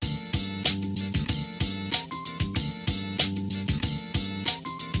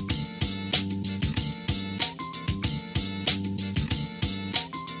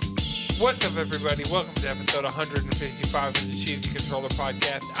What's up, everybody? Welcome to episode 155 of the Cheesy Controller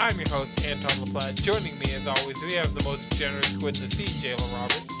Podcast. I'm your host, Anton LaPlatte. Joining me, as always, we have the most generous squid in the sea, Jayla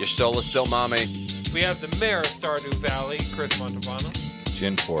Roberts. Your soul is still mommy. We have the mayor of Stardew Valley, Chris Montalbano.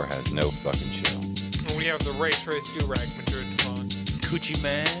 Gen 4 has no fucking chill. And we have the Ray Trace Durag, Madrid Devon. Coochie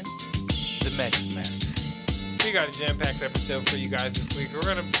Man, the Magic Master. We got a jam-packed episode for you guys this week. We're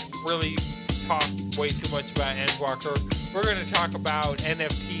going to really talk way too much about Endwalker. We're going to talk about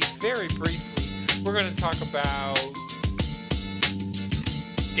NFTs very briefly. We're going to talk about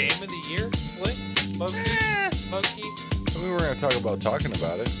Game of the Year, Slick, Loki. We were going to talk about talking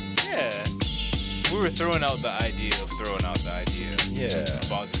about it. Yeah. We were throwing out the idea of throwing out the idea. Yeah.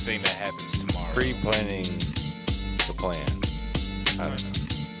 About the thing that happens tomorrow. Pre-planning the plan. I don't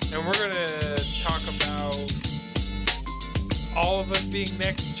know. And we're going to talk about all of us being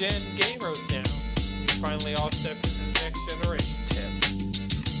next-gen gamers now. We finally all stepped into the next generation.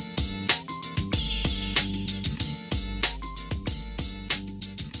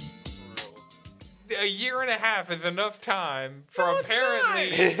 A year and a half is enough time for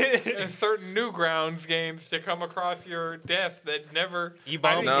apparently certain Newgrounds games to come across your desk that never...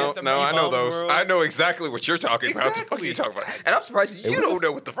 E-bombs? No, I know those. World. I know exactly what you're talking about. What the fuck Exactly. you talking about? And I'm surprised you don't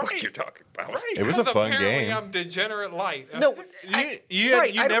know what the fuck you're talking about. Right, It was a because fun apparently game. I'm degenerate light. No, You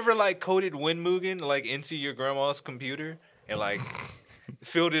I never like coded WinMugen like into your grandma's computer and like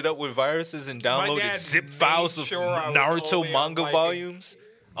filled it up with viruses and downloaded dad zip made files of sure I was only Naruto on, manga like, volumes.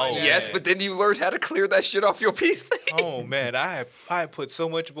 Oh yes, man. but then you learned how to clear that shit off your PC. Oh man, I put so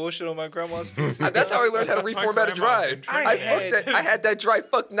much bullshit on my grandma's PC. That's how I learned how to reformat a drive. grandma's I had that drive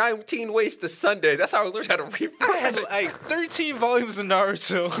fucked 19 ways to Sunday. That's how I learned how to I reformat had it. like 13 volumes of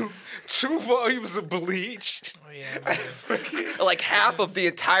Naruto, 2 volumes of Bleach, Oh, yeah, man. Like half of the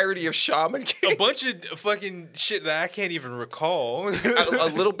entirety of Shaman a King. bunch of fucking shit that I can't even recall. a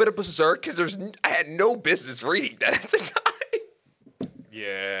little bit of Berserk, because I had no business reading that at the time.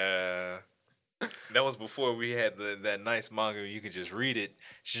 Yeah. That was before we had that nice manga where you could just read it,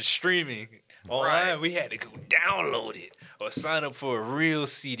 just streaming online. Right. We had to go download it or sign up for a real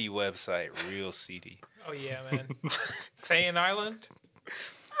CD website. Real CD. Oh, yeah, man. Saiyan Island?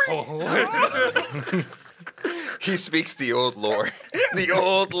 He speaks the old lore. The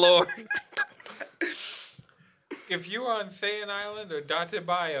old lore. If you were on Saiyan Island or Date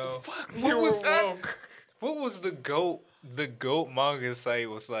Bio, you what were was that? woke. What was the GOAT? The GOAT manga site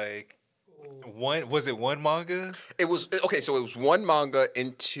was like one. Was it one manga? It was okay. So it was one manga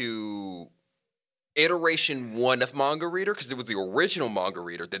into iteration 1 of Manga Reader, because it was the original Manga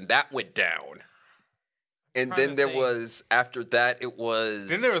Reader. Then that went down, and Trying then to there think. was after that it was.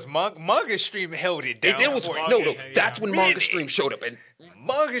 Then there was Manga Stream held it down. It then was for- no. yeah. That's when Manga Stream showed up, and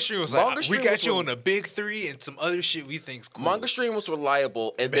Manga Stream was Manga like, we Stream got was you when- on the big 3 and some other shit we think's cool. Manga Stream was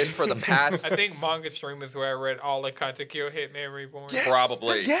reliable. And then for the past, I think Manga Stream is where I read all of Katekyo Hitman Reborn. Yes.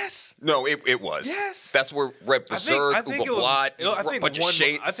 probably Yes. no, it was. Yes. That's where Red I think Berserk, it Uber was- Blot, I a think bunch of one-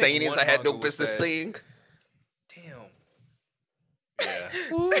 shade I think Saiyans one I had no manga was business that. seeing. Damn. Yeah.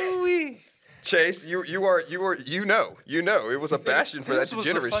 Ooh-wee. Chase, you know it was a bastion for that This was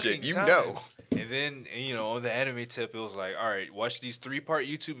the degenerate shit. fucking You times. know. And then, on the anime tip, it was like, all right, watch these 3-part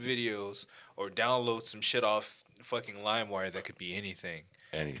YouTube videos or download some shit off fucking LimeWire that could be anything.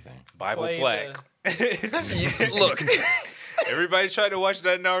 Anything. Bible Play Black. Look, Everybody tried to watch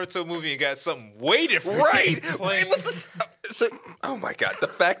that Naruto movie and got something way different. right? Like, It was so. Oh my god, the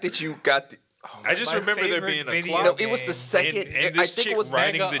fact that you got the. Oh I just My remember there favorite being a video clock. no, it was the game. second. And I this think chick it was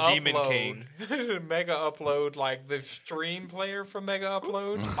riding Mega the Demon Upload. Cane. Mega Upload, like the stream player from Mega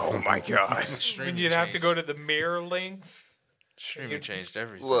Upload. Oh my god. And Streaming you'd have to changed- go to the mirror links. Streaming changed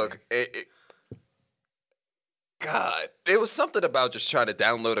everything. Look, God, it was something about just trying to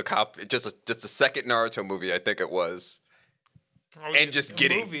download a copy, just a second Naruto movie. I think it was. Oh, And just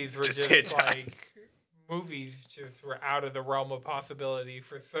getting movies were just just hentai. like movies just were out of the realm of possibility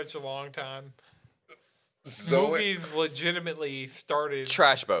for such a long time. Movies legitimately started.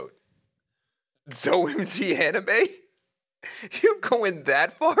 Trash Boat. ZOMG anime? You going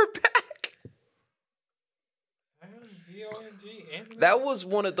that far back? VOMG anime? That was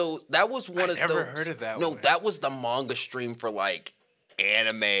one of those. That was one of never those. heard of that No, one. that was the manga stream for like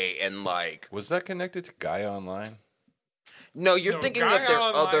anime and like. Was that connected to Gaia Online? No, you're No, thinking Gaia of their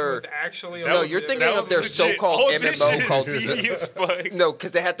Online other. was actually No, legit. you're thinking That of was their legit. so-called Oh, this MMO shit called. is easy as fuck. No,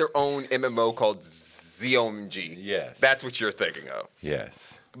 because they had their own MMO called ZOMG. Yes. That's what you're thinking of.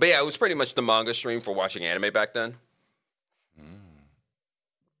 Yes. But yeah, it was pretty much the manga stream for watching anime back then. A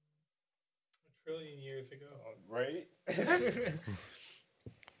trillion years ago. Right?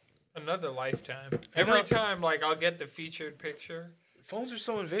 Another lifetime. Every time, like, I'll get the featured picture Phones are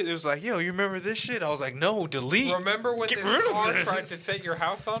so invasive. It was like, yo, you remember this shit? I was like, no, delete. Remember when Get this rid of car this. tried to set your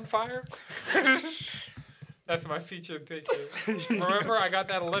house on fire? That's my featured picture. Remember, I got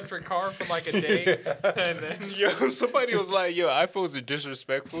that electric car for like a day, and then Yo, somebody was like, yo, iPhones are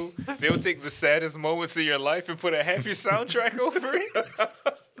disrespectful. They'll take the saddest moments of your life and put a happy soundtrack over it.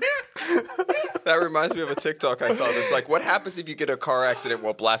 That reminds me of a TikTok I saw. That's like, what happens if you get a car accident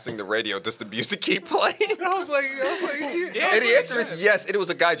while blasting the radio? Does the music keep playing? I was like, Yeah, And the answer yes. is yes. And it was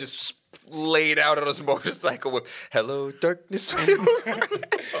a guy just laid out on his motorcycle with "Hello, darkness."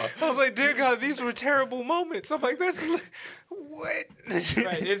 I was like, dear God, these were terrible moments. I'm like, that's what?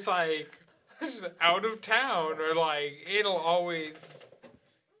 right, it's like out of town, or like it'll always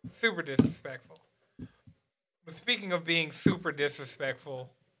super disrespectful. But speaking of being super disrespectful,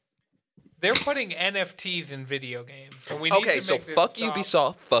 they're putting NFTs in video games. And we need Okay, to so make this fuck stop.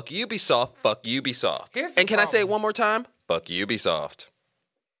 Ubisoft, fuck Ubisoft, fuck Ubisoft. Here's the And can I say it problem. one more time? Fuck Ubisoft.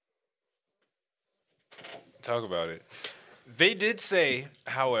 Talk about it. They did say,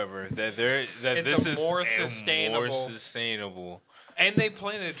 however, that It's this a is more a sustainable- more sustainable. And they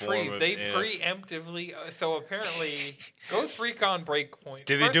planted Form trees. of They if. preemptively. So apparently, Ghost Recon Breakpoint.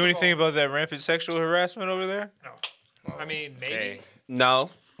 Did they First do of anything all, about that rampant sexual harassment over there? No. I mean, maybe. Okay. No,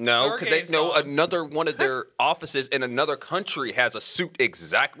 because they Sergey's know gone. another one of their offices in another country has a suit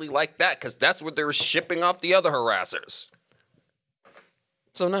exactly like that because that's what they were shipping off the other harassers.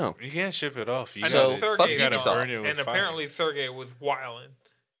 So no. You can't ship it off. You I So, know gotta- fuck Sergey's you gotta Ubisoft. gone, burn it with and fire. apparently Sergey was wilding,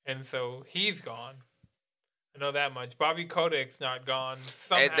 and so he's gone. I know that much. Bobby Kodak's not gone.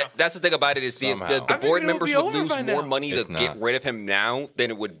 Somehow. And that's the thing about it is the Somehow. the I board figured it would members be would over lose by more now. money It's to get not. rid of him now than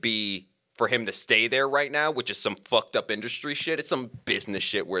it would be for him to stay there right now, which is some fucked up industry shit. It's some business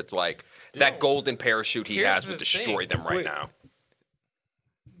shit where it's like that golden parachute he here's has the would destroy thing. them right Wait. now.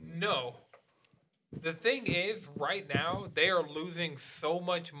 No. The thing is, right now, they are losing so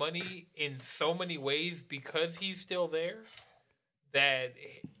much money in so many ways because he's still there that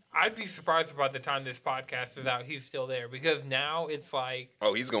I'd be surprised if by the time this podcast is out, he's still there. Because now it's like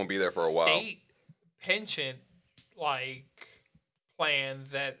Oh, he's gonna be there for a while. state pension, like,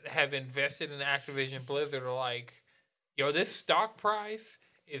 plans that have invested in Activision Blizzard are like, yo, this stock price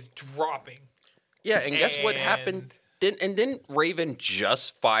is dropping. Yeah, and guess what happened? Didn't Raven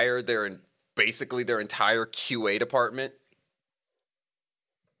just fire basically their entire QA department?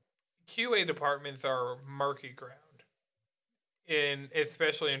 QA departments are murky ground,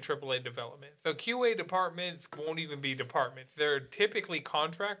 especially in AAA development. So QA departments won't even be departments; they're typically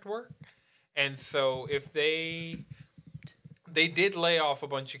contract work. And so if they did lay off a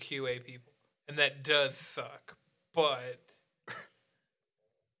bunch of QA people, and that does suck. But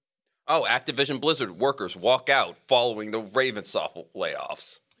Oh, Activision Blizzard workers walk out following the Ravensoft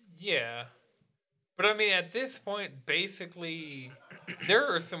layoffs. yeah. But I mean, at this point, basically, there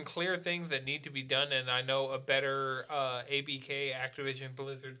are some clear things that need to be done, and I know a better ABK, Activision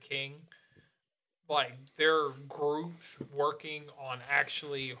Blizzard King, like, there are groups working on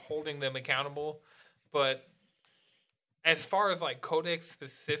actually holding them accountable. But as far as, like, Codex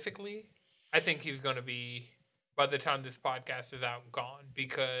specifically, I think he's going to be, by the time this podcast is out, gone.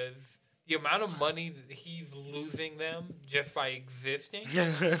 Because the amount of money that he's losing them just by existing...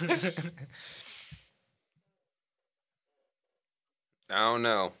 I don't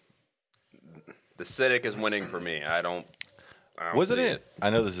know. The Cynic is winning for me. I don't Wasn't see it? I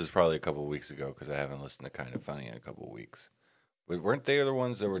know this is probably a couple of weeks ago because I haven't listened to Kind of Funny in a couple of weeks. But weren't they the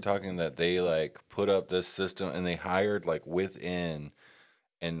ones that were talking that they like put up this system and they hired like within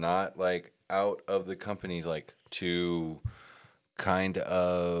and not like out of the company like to kind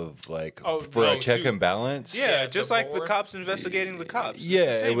of like Oh, for no, a check to- and balance? Yeah, the just like the board. cops investigating the cops. It's the Yeah,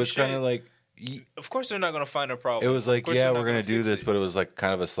 it same was shit. kind of like Of course, they're not going to find a problem. it was Of like, course yeah, they're not we're gonna do fix this, it. but it was like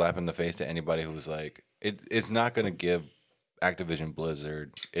kind of a slap in the face to anybody who was like, it's not gonna give Activision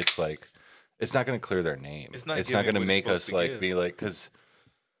Blizzard. It's like, it's not gonna clear their name. It's not not giving gonna what it's make supposed us to like give. be like because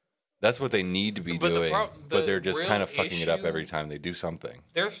that's what they need to be But the doing, the but they're just real kind of fucking it up issue- every time they do something.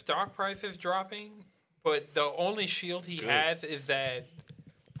 Their stock price is dropping, but the only shield he has is that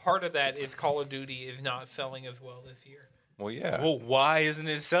part of that is Call of Duty is not selling as well this year. Well, yeah. Well, why isn't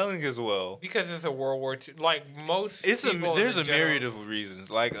it selling as well? Because it's a World War II. Like most There's people a in myriad general- of reasons.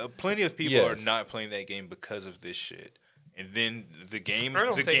 Like plenty of people are Yes. not playing that game because of this shit. And then the game, I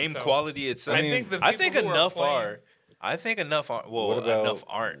don't the think game so. quality itself. I think the I people think who are enough playing- are. I think enough aren't. Well, What about- enough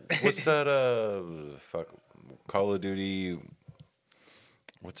aren't. What's that? Fuck, Call of Duty.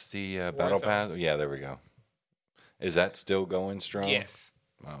 What's the battle Warzone. pass? Yeah, there we go. Is that still going strong? Yes,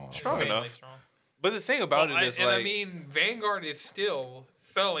 Oh, well. Strong insanely enough. strong. But the thing about Well, it is, and like, I mean, Vanguard is still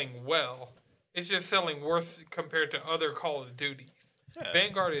selling well. It's just selling worse compared to other Call of Duties.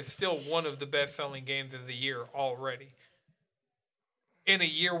 Vanguard is still one of the best-selling games of the year already. In a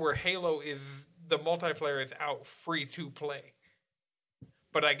year where Halo the multiplayer is out free to play.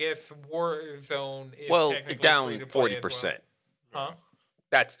 But I guess Warzone is technically down free to play 40%. as well. Huh?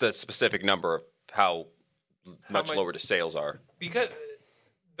 That's the specific number of how much much- lower the sales are. Because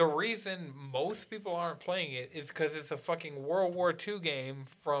the reason most people aren't playing it is because it's a fucking World War II game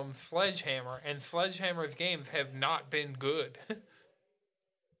from Sledgehammer, and Sledgehammer's games have not been good.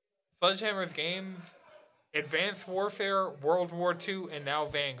 Sledgehammer's games, Advanced Warfare, World War II, and now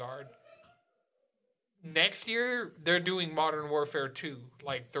Vanguard. Next year, they're doing Modern Warfare 2,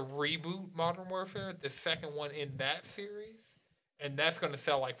 like the reboot Modern Warfare, the second one in that series, and that's going to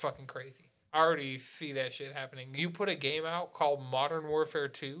sell like fucking crazy. I already see that shit happening. You put a game out called Modern Warfare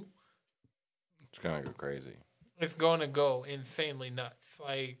 2, It's gonna go crazy. it's going to go insanely nuts.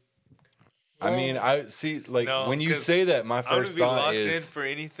 Like, I mean, I see. Like No, when you 'cause say that, my I'm gonna first be thought locked in is for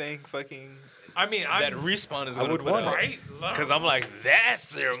anything fucking I mean, that I'm Respawn is I going to would put want out. right. Because I'm like, that's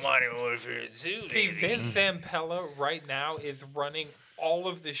their Modern Warfare 2. See, baby. Vince Zampella right now is running all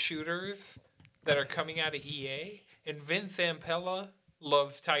of the shooters that are coming out of EA, and Vince Zampella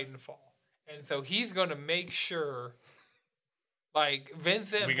loves Titanfall, and so he's going to make sure. Like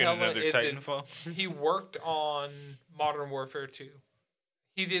Vince We get Zampella another is Titanfall. he worked on Modern Warfare 2.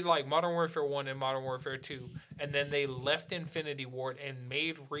 He did like Modern Warfare 1 and Modern Warfare 2, and then they left Infinity Ward and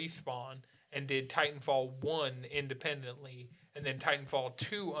made Respawn and did Titanfall 1 independently, and then Titanfall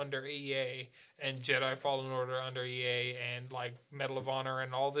 2 under EA, and Jedi Fallen Order under EA, and like Medal of Honor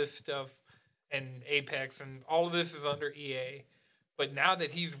and all this stuff, and Apex, and all of this is under EA. But now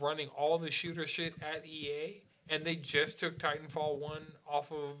that he's running all the shooter shit at EA, and they just took Titanfall 1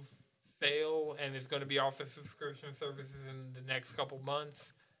 off of sale and is going to be off of subscription services in the next couple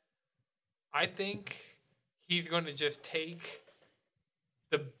months, I think he's going to just take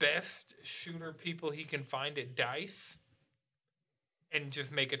the best shooter people he can find at DICE and just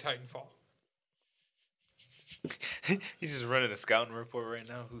make a Titanfall. He's just running a scouting report right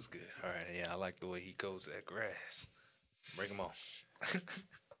now. Who's good? All right, yeah, I like the way he goes at grass. Bring him on.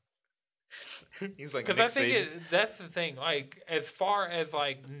 He's like Because Nick I think Saban. that's the thing. Like, as far as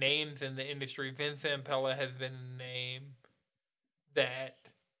like names in the industry, Vince Zampella has been a name that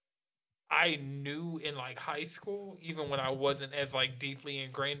I knew in like high school, even when I wasn't as like deeply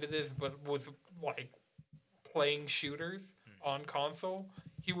ingrained in this, but was like playing shooters on console.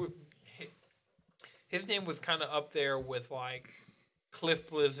 His name was kind of up there with like Cliff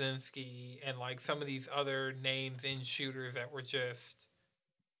Bleszinski and like some of these other names in shooters that were just,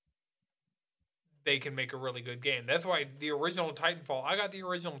 they can make a really good game. That's why the original Titanfall, I got the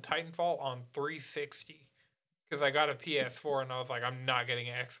original Titanfall on 360 because I got a PS4 and I was like, I'm not getting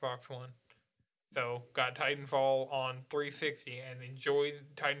an Xbox One. So got Titanfall on 360 and enjoyed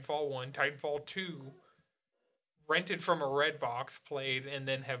Titanfall 1, Titanfall 2, rented from a Redbox, played, and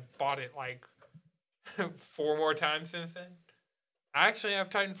then have bought it like 4 more times since then. I actually have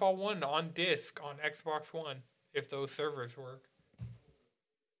Titanfall 1 on disc on Xbox One if those servers work.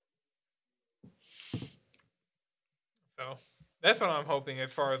 So that's what I'm hoping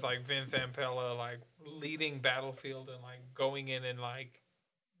as far as like Vince Zampella like leading Battlefield and like going in and like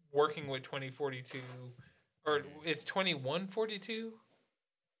working with 2042 or is 2142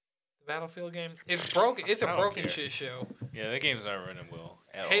 the Battlefield game? It's broken. It's a I don't broken care. shit show. Yeah, that game's not running well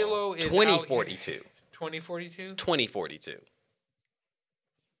at all. Halo is 2042. 2042. 2042.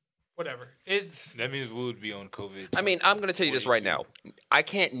 Whatever. It's That means we would be on COVID. I mean, I'm going to tell you this right now. I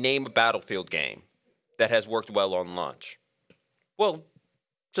can't name a Battlefield game that has worked well on launch. Well,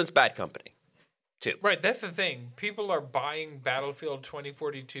 since Bad Company, too. right. That's the thing. People are buying Battlefield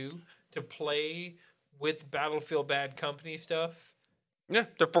 2042 to play with Battlefield Bad Company stuff. Yeah,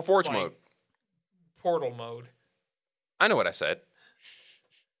 they're for Forge Like, mode. Portal mode. I know what I said.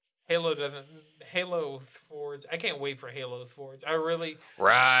 Halo doesn't. Halo's Forge. I can't wait for Halo's Forge. I really.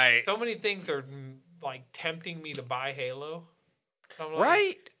 Right. So many things are like tempting me to buy Halo. I'm like,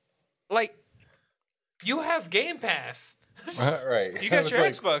 Right? Like, You have Game Pass. Right. You got It's your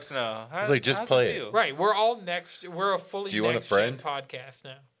like, Xbox now. it's like, just how's play it. feel? Right. We're all next. We're a fully Do you want a next gen friend? podcast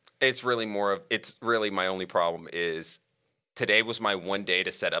now. it's really my only problem is today was my one day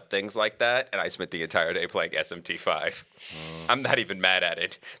to set up things like that, and I spent the entire day playing SMT5. I'm not even mad at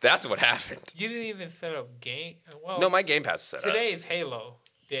it. That's what happened. You didn't even set up game. Well, No, my Game Pass is set up. today is Halo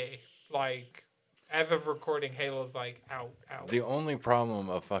Day. Like, as of recording, Halo's like out. the only problem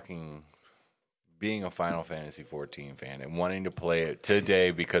of fucking being a Final Fantasy 14 fan and wanting to play it today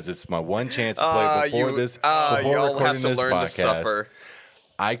because it's my one chance to play before before y'all recording have to this learn podcast. to suffer.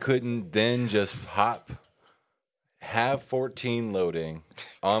 I couldn't then just hop have 14 loading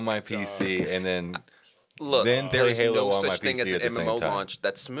on my PC, and then Look, Then there play is Halo no on my such thing PC as at an the same MMO time. launch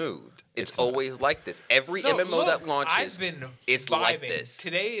that's smooth. It's It's not. always like this. Every No, MMO look, that launches I've been is vibing. like this.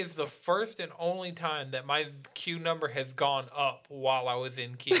 Today is the first and only time that my queue number has gone up while I was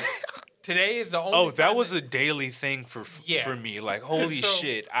in queue. Today is the only. Oh, that time was a daily thing for Yeah. me. Like, holy So-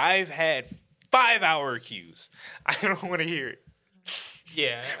 shit, I've had 5-hour queues. I don't want to hear it.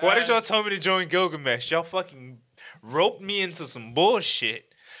 yeah. Why did y'all tell me to join Gilgamesh? Y'all fucking roped me into some bullshit.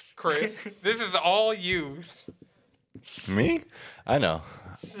 Chris? This is all you. Me? I know.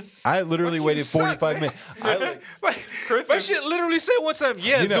 I literally waited 45 minutes. Like, Chris my is- shit literally said one time,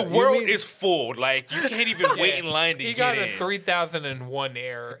 yeah, You know, the you world mean- is full. Like, you can't even wait in line to He get got in. a 3001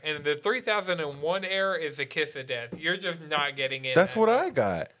 error, and the 3001 error is a kiss of death. You're just not getting in. That's that what time. I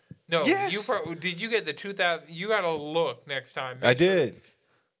got. No, Yes. did you get the 2000? You got to look next time. I Make sure. did.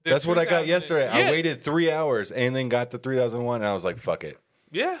 The That's what I got 2000 yesterday. I Yeah. waited 3 hours and then got the 3001, and I was like, fuck it.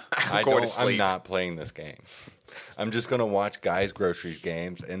 Yeah. I'm going to sleep. not playing this game. I'm just gonna watch guys' grocery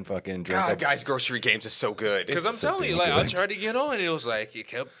games and fucking drink. God, a- guys, grocery games is so good. Because I'm so telling you, damn like, I good. tried to get on, and it was like, it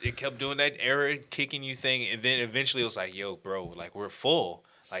kept doing that error kicking you thing, and then eventually it was like, yo, bro, like, we're full.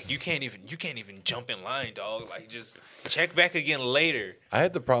 Like, you can't even jump in line, dog. Like, just check back again later. I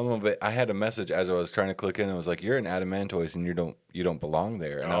had the problem of it. I had a message as I was trying to click in. It was like, "You're an Adamantoise and you don't belong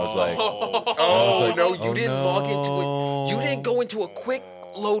there." And I was like, Oh, like, no, you oh, didn't log into no. it. You didn't go into a quick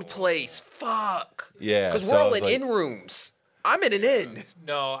load place. Fuck. "Yeah." Because so we're I all was in like, in rooms. I'm in an inn.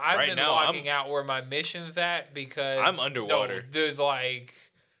 No, I've Right been now, logging out where my mission's at because I'm underwater. No, there's like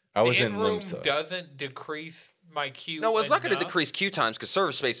I was the in in-room Limsa. doesn't decrease my queue. No, it's not going to enough. decrease queue times because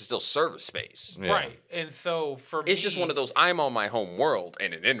server space is still server space. Yeah. Right, and so for me, It's just one of those. I'm on my home world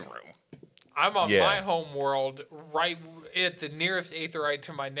in an in room. I'm on Yeah. my home world, right at the nearest aetherite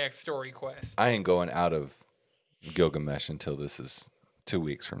to my next story quest. I ain't going out of Gilgamesh until this is 2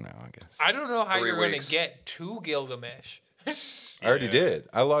 weeks from now. I guess I don't know how 3 you're going weeks. to get to Gilgamesh. I already did.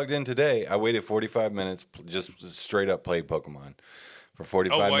 I logged in today. I waited 45 minutes, just straight up played Pokemon for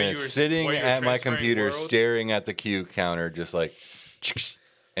 45 while you minutes, were- sitting while you were at my transferring computer, worlds? staring at the queue counter, just like,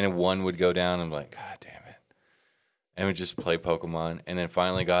 and then one would go down. I'm like, God damn it! And we just play Pokemon, and then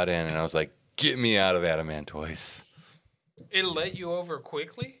finally got in, and I was like, get me out of Adamantoise. It let you over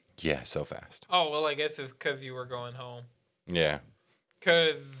quickly. Yeah, so fast. Oh well, I guess it's because you were going home. Yeah.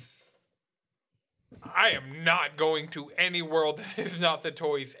 Because I am not going to any world that is not the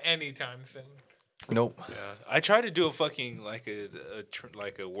toys anytime soon. Nope. Yeah. I tried to do a fucking, like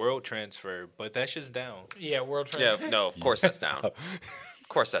a world transfer, but that's just down. Yeah, World Yeah, Trade. no, of course that's down. Of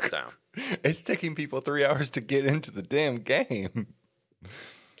course that's down. It's taking people 3 hours to get into the damn game.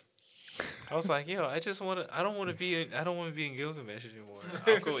 I was like, yo, I don't want to be in Gilgamesh anymore.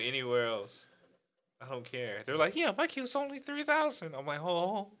 I'll go anywhere else. I don't care. They're like, yeah, my queue's only 3,000. I'm like,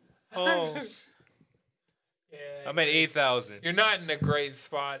 oh. Yeah, I'm at 8,000. you're not in a great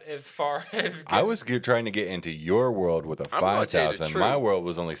spot as far as I was trying to get into your world with a I'm gonna tell you the 5,000. My truth. world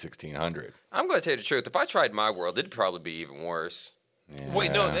was only 1,600. I'm going to tell you the truth. If I tried my world, it'd probably be even worse.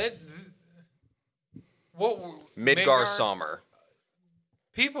 Wait, no, Yeah. that what Midgar Summer.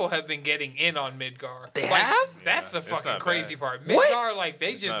 People have been getting in on Midgar. They Like, have? That's Yeah, the it's fucking not crazy bad. part. What? Midgar, like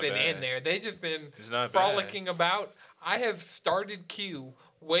they just not been in bad. there. They just been It's not bad. frolicking about. I have started queue,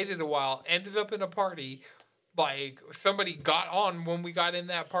 waited a while, ended up in a party. Like somebody got on when we got in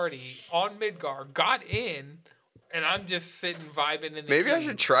that party on Midgar, got in, and I'm just sitting vibing in the Maybe I queue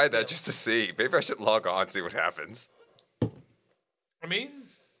should try that still. just to see. Maybe I should log on, see what happens. I mean,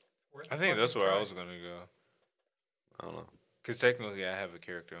 worth I a think that's fucking where I try. was going to go. I don't know. Because technically I have a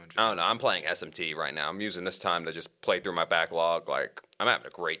character on I don't know. I'm playing SMT right now. I'm using this time to just play through my backlog. Like, I'm having a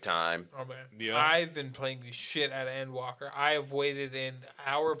great time. Oh man, Yeah. I've been playing the shit out of Endwalker. I have waited in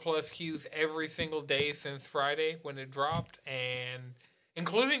hour-plus queues every single day since Friday when it dropped, and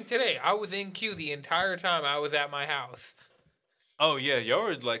including today, I was in queue the entire time I was at my house. Oh, yeah. Y'all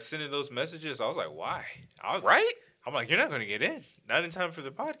were like sending those messages. I was like, why? Right? I'm like, you're not going to get in. Not in time for the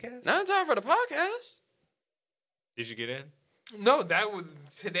podcast. Not in time for the podcast. Did you get in? No,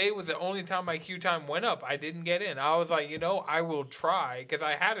 today was the only time my queue time went up. I didn't get in. I was like, I will try because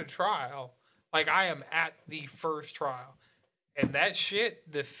I had a trial. Like I am at the first trial, and that shit,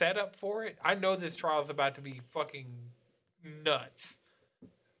 the setup for it. I know this trial is about to be fucking nuts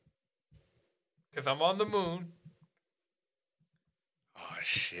because I'm on the moon, Oh,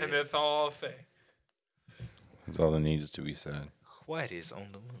 shit. and that's all I'll say. That's all that needs to be said. What is on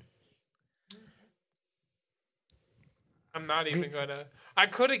the moon? I'm not even gonna. I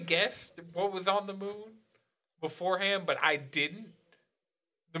could have guessed what was on the moon beforehand, but I didn't.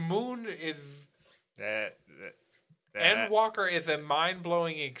 The moon is Endwalker is a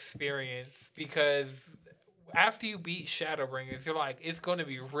mind-blowing experience because after you beat Shadowbringers, you're like, it's going to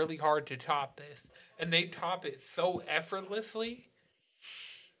be really hard to top this. And they top it so effortlessly.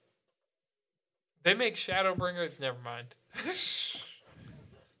 They make Shadowbringers, never mind.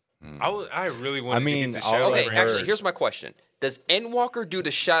 I really want I to get mean, to all Shadowbringers. Okay, I've actually, heard- here's my question: does Endwalker do to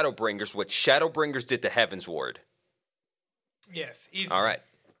Shadowbringers what Shadowbringers did to Heaven's Ward? Yes, easily. All right,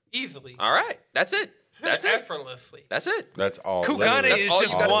 Easily. all right, that's it. That's it. Effortlessly. That's it. That's all. Kugane literally is all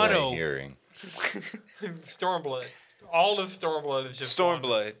just you gotta all I'm Wano. hearing. Stormblood. All of Stormblood is just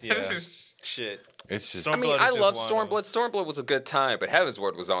Stormblood, Wano. yeah. Shit. It's just. I mean, Stormblood I is love just Wano. Stormblood. Stormblood was a good time, but Heaven's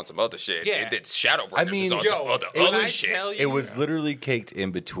Ward was on some other shit. Yeah. It Shadowbringers I mean, is on Yo, some other when I shit. tell It you, was literally caked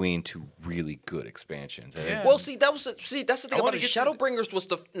in between two really good expansions. And Yeah. Well, see, that's the thing I about wanna it. get to Shadowbringers was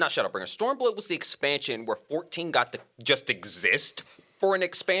not Shadowbringers. Stormblood was the expansion where 14 got to just exist for an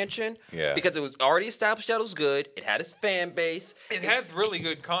expansion. Yeah. Because it was already established that it was good. It had its fan base. it has really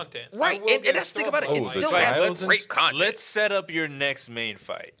good content. I Right, will and give that's the thing about it. Oh, It the still trials has and great s- content. Let's set up your next main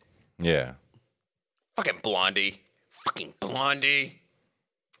fight. Yeah. Fucking Blondie. Fucking Blondie.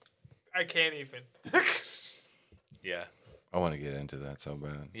 I can't even. Yeah. I want to get into that so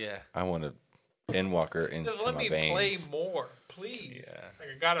bad. Yeah. I want to Endwalker into Just let my me veins. play more, please. Yeah. Like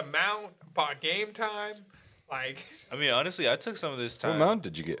I got a mount, bought game time. Like I mean, honestly, I took some of this What time. mount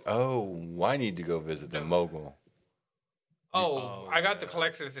did you get? Oh, I need to go visit the mogul. oh, I got the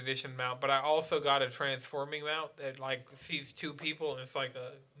collector's edition mount, but I also got a transforming mount that like sees two people and it's like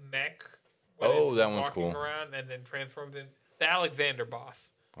a mech. when Oh, it's that one's walking cool. around and then transforms in the Alexander boss.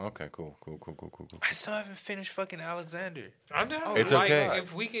 Okay, cool. I still haven't finished fucking Alexander. I'm down. It's like, okay.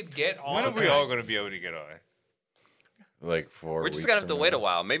 If we could get on. When are we that. all going to be able to get on? Like 4 We're weeks. just going to have to from wait now. a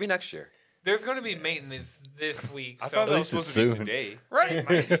while. Maybe next year. There's going to be maintenance this week. I so thought that was least supposed it's to be soon. today. Right? it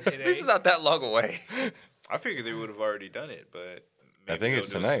might be today. This is not that long away. I figured they would have already done it, but I maybe think they'll it's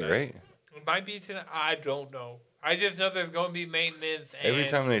do it tonight, right? It might be tonight. I don't know. I just know there's going to be maintenance. And Every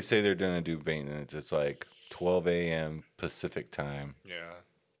time they say they're going to do maintenance, it's like 12 a.m. Pacific time Yeah.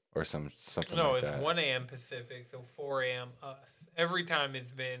 or something No, like it's that. 1 a.m. Pacific, so 4 a.m. us. Every time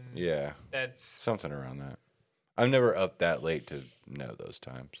it's been. Yeah, That's. something around that. I'm never up that late to know those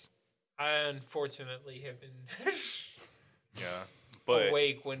times. I unfortunately have been Yeah. But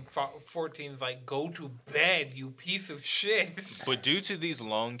awake when 14's like, go to bed, you piece of shit. but due to these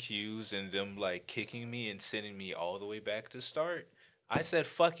long queues and them like kicking me and sending me all the way back to start, I said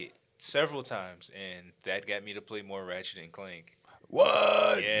fuck it several times, and that got me to play more Ratchet and Clank.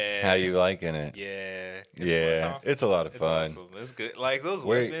 What? Yeah. How you liking it? Yeah. Yeah, fun. it's a lot of It's fun. awesome. It's good. Like those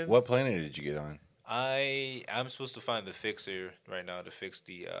Wait, weapons. what planet did you get on? I'm supposed to find the fixer right now to fix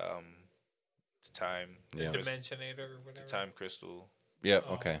the time Yeah. Dimensionator or whatever. the time crystal.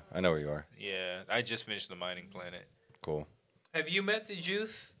 Yep. Okay, I know where you are. Yeah, I just finished the mining planet. Cool. Have you met the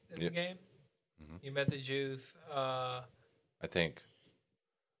juice in Yep. the game? Mhm. You met the juice. I think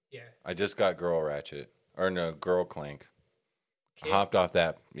Yeah. I just got Girl Ratchet or no Girl Clank. I Kit? hopped off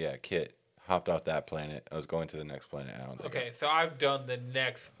that. Yeah, Kit hopped off that planet. I was going to the next planet. I don't think. Okay, so I've done the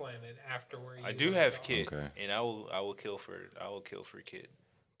next planet after where you. I do left have off. Kid, Okay. and I will kill for Kid.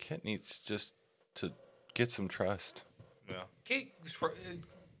 Kit needs just to get some trust. Yeah,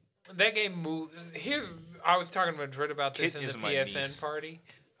 That game moved. Here's I was talking to Madrid about this Kit in is the my PSN niece. party.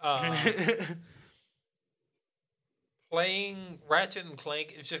 Playing Ratchet and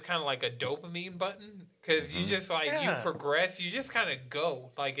Clank is just kind of like a dopamine button because you just like you Yeah. progress. You just kind of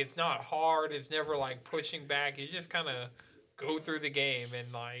go. Like it's not hard. It's never like pushing back. You just kind of go through the game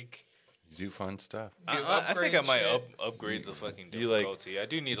and like. You do fun stuff. You I think I upgrade might shit. upgrade the fucking you like- difficulty. I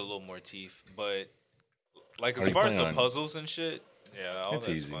do need a little more teeth, but like Are as you far as playing the on- puzzles and shit, yeah, all It's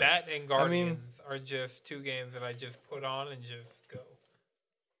that's easy. fun. That and I Guardians mean- are just two games that I just put on and just go.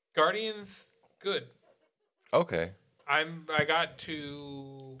 Guardians, good. Okay. I got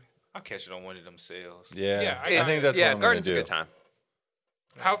to. I'll catch it on one of them sales. Yeah. Yeah, I think that's yeah. what I'm Guardians gonna a do. good time.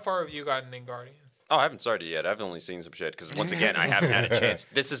 How far have you gotten in Guardians? Oh, I haven't started yet. I've only seen some shit because once again, I haven't had a chance.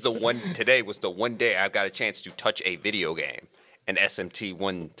 This is the one today was the one day I've got a chance to touch a video game, and SMT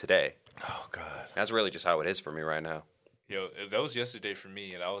won today. Oh God. That's really just how it is for me right now. Yo, that was yesterday for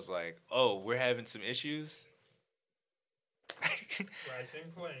me, and I was like, "Oh, we're having some issues." Ratchet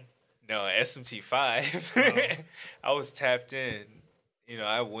and Clank. No, SMT5. I was tapped in. You know,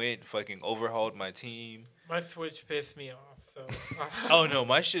 I went fucking overhauled my team. My Switch pissed me off. So. Oh no,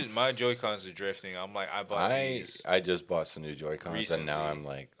 my Joy-Cons are drifting. I'm like, I bought these. I just bought some new Joy-Cons and now Recently I'm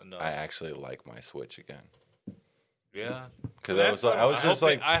like enough. I actually like my Switch again Yeah. because That's I was what just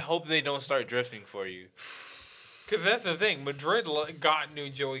like I hope they don't start drifting for you. Because that's the thing. Madrid got new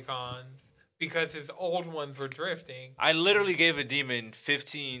Joy-Cons because his old ones were drifting. I literally gave a demon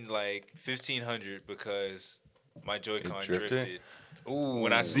 1500 because my Joy-Con It drifted? drifted. Ooh.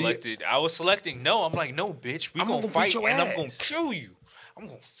 When I selected, I was selecting no. I'm like, no, bitch, we I'm gonna gonna fight beat your and I'm ass. gonna kill you. I'm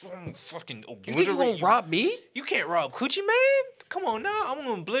gonna fucking You obliterate think you gonna rob me? You can't rob Coochie Man. Come on now, I'm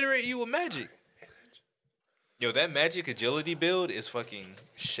gonna obliterate you with magic. Yo, that magic agility build is fucking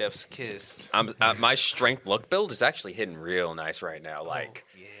chef's kiss. My strength luck build is actually hitting real nice right now. Like,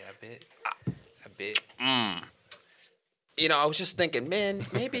 Yeah, I bet. you know, I was just thinking, man,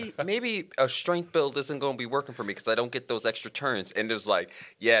 maybe a strength build isn't going to be working for me because I don't get those extra turns. And it was like,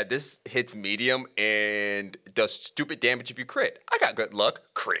 yeah, this hits medium and does stupid damage if you crit. I got good luck,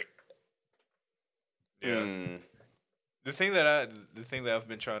 crit. Yeah. The thing that I've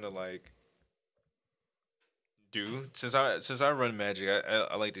been trying to like do since I run magic,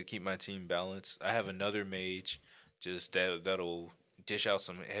 I like to keep my team balanced. I have another mage just that'll dish out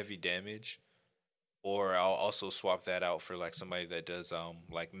some heavy damage, or I'll also swap that out for like somebody that does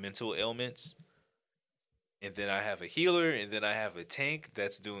like mental ailments. And then I have a healer, and then I have a tank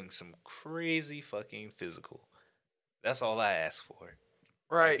that's doing some crazy fucking physical. That's all I ask for.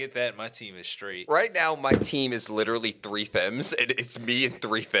 I Right. get that, my team is straight. Right now, my team is literally 3 Fems, and it's me and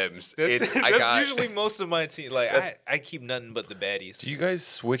 3 Fems. That's, I that's got usually most of my team. Like I keep nothing but the baddies. Do you guys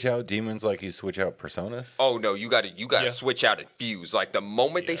switch out demons like you switch out personas? Oh no, you gotta Yeah. switch out and fuse. Like the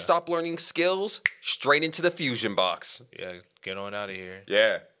moment they Yeah. stop learning skills, straight into the fusion box. Yeah, get on out of here.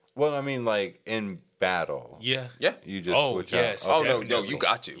 Yeah. Well, I mean, like in battle. Yeah. Yeah. You just Oh switch yes. out. Oh, no, definitely. you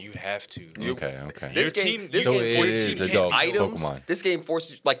got to. You have to. Okay, okay. This Your game, team- this So game it forces is you to adult use items. Pokemon. This game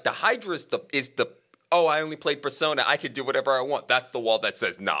forces like the Hydra is the oh, I only played Persona. I could do whatever I want. That's the wall that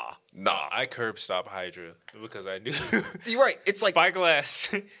says nah. I curb stop Hydra because I knew You're right. It's like spyglass.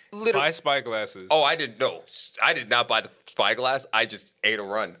 Literally- Buy spyglasses. oh, I didn't know. I did not buy the spyglass. I just ate a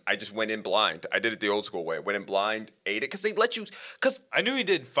run. I just went in blind. I did it the old school way. Went in blind, ate it because they let you I knew he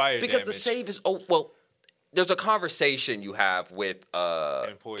did fire because damage. the save is there's a conversation you have with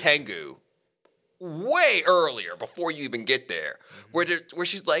poison. Tengu way earlier before you even get there where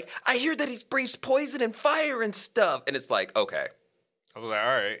she's like, I hear that he breathes poison and fire and stuff, and it's like, okay. I was like, all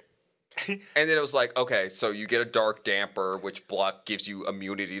right. And then it was like, okay, so you get a dark damper, which gives you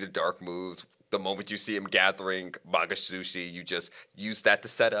immunity to dark moves. The moment you see him gathering Magasushi, you just use that to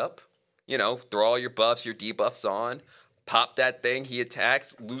set up. You know, throw all your buffs, your debuffs on, pop that thing, he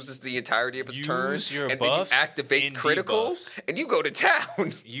attacks, loses the entirety of his Use turn, your and buffs then you activate and criticals, debuffs. and you go to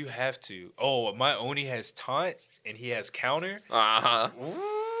town. You have to. Oh, my Oni has taunt and he has counter. Uh-huh.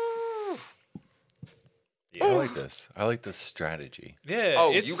 I like this. I like this strategy. Yeah.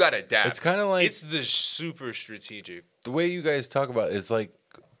 Oh, it's, you got to adapt. It's kind of like It's the super strategic. the way you guys talk about it is like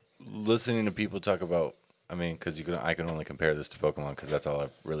listening to people talk about. I mean, because I can only compare this to Pokemon because that's all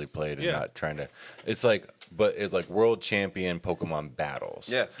I've really played and Yeah. not trying to. It's like world champion Pokemon battles.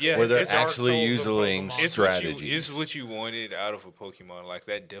 Yeah. Yeah, where they're it's Dark actually Souls of using Pokemon. strategies. It's what you wanted out of a Pokemon, like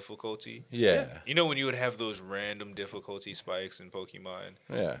that difficulty. Yeah, You know when you would have those random difficulty spikes in Pokemon?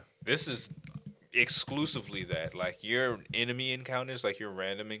 yeah. This is exclusively that. Like your enemy encounters, like your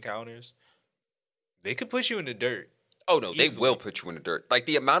random encounters, they could push you in the dirt. Oh, no, they Easily. will put you in the dirt. Like,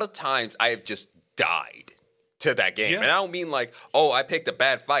 the amount of times I have just died to that game. Yeah. And I don't mean like, oh, I picked a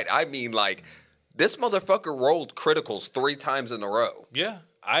bad fight. I mean like, this motherfucker rolled criticals 3 times in a row. Yeah,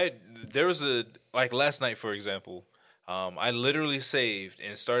 there was like last night, for example. I literally saved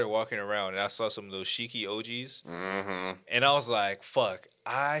and started walking around, and I saw some of those Shiki OGs, and I was like, "Fuck,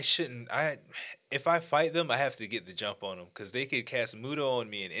 I shouldn't. If I fight them, I have to get the jump on them because they could cast Mudo on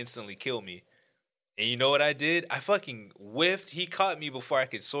me and instantly kill me." And you know what I did? I fucking whiffed. He caught me before I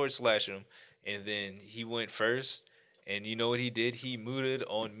could sword slash him, and then he went first. And you know what he did? He muted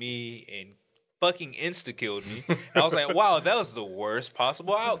on me and fucking insta killed me. And I was like, wow, that was the worst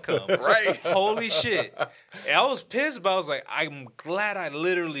possible outcome. Right. Holy shit. And I was pissed, but I was like, I'm glad I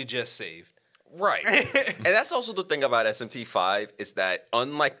literally just saved. Right. And that's also the thing about SMT5 is that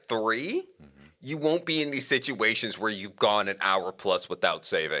unlike 3, you won't be in these situations where you've gone an hour plus without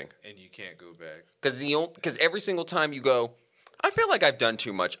saving. And you can't go back. Because every single time you go, I feel like I've done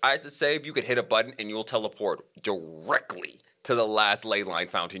too much. I have to save, you could hit a button and you'll teleport directly to the last ley line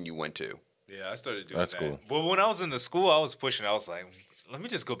fountain you went to. Yeah, I started doing That's that. cool. But when I was in the school, I was pushing. I was like, let me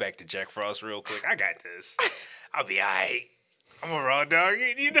just go back to Jack Frost real quick. I got this. I'll be all right. I'm a raw dog,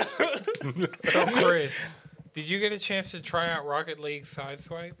 you know? So, Chris, did you get a chance to try out Rocket League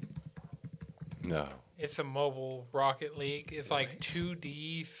Sideswipe? No. It's a mobile Rocket League. It's like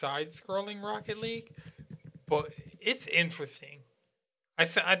 2D side-scrolling Rocket League, but it's interesting. I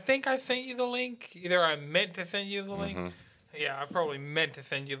think I sent you the link. Either I meant to send you the link. Yeah, I probably meant to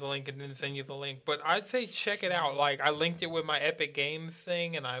send you the link and didn't send you the link, but I'd say check it out. Like, I linked it with my Epic Games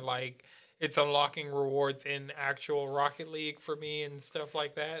thing, and it's unlocking rewards in actual Rocket League for me and stuff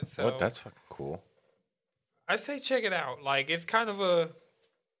like that. So What? That's fucking cool. I'd say check it out. Like, it's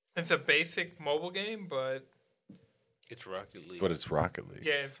a basic mobile game, but It's Rocket League. But it's Rocket League.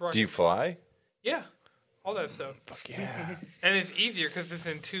 yeah, it's Rocket. Do you fly? Yeah, all that stuff. Fuck yeah. And it's easier because it's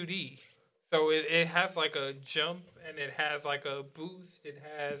in 2D. So it has like a jump and it has like a boost.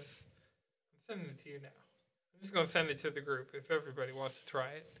 I'm sending it to you now. I'm just going to send it to the group if everybody wants to try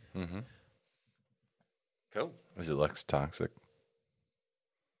it. Mm-hmm. Cool. Is it Lex Toxic?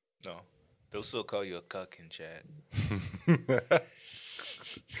 No. They'll still call you a cuck in chat.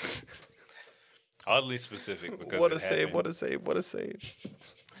 Oddly specific because What it a save, happened. what a save, what a save.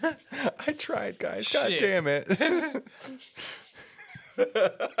 I tried, guys. Shit. God damn it.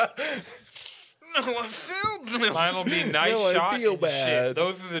 No, I failed them. Mine will be nice No, I shot feel and bad. shit.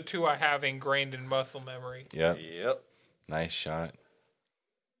 Those are the two I have ingrained in muscle memory. Yep. Yep. Nice shot.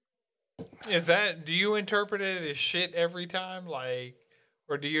 Do you interpret it as shit every time? Like,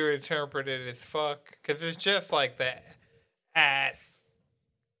 or do you interpret it as fuck? Because it's just like that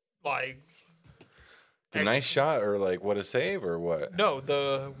The nice shot or like what a save or what? No,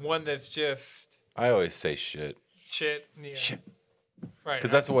 the one that's just I always say shit. shit. Yeah. Shit. Right.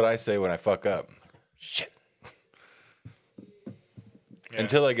 Because that's what I say when I fuck up. Shit. Yeah.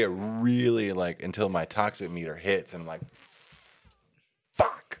 Until I get really until my toxic meter hits and I'm like,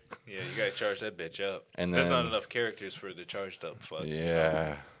 fuck. Yeah, you gotta charge that bitch up. And There's not then- enough characters for the charged up fuck.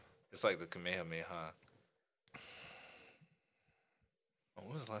 Yeah. It's like the Kamehameha. Oh,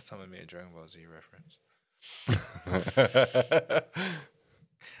 when was the last time I made a Dragon Ball Z reference?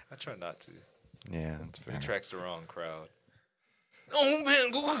 I try not to. Yeah, that's fair. It attracts the wrong crowd. Oh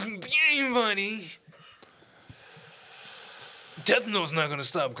man, go get anybody. Death Note's not gonna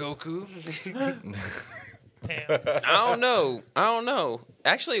stop Goku. Damn. I don't know.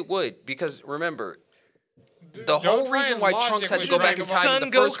 Actually, it would because remember, the whole Don't try reason and why logic Trunks had to with go back in Dragon Ball. time in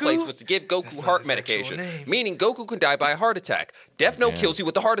the first Son place Goku? was to give Goku not heart his actual medication, name. meaning Goku could die by a heart attack. Death Note Yeah. kills you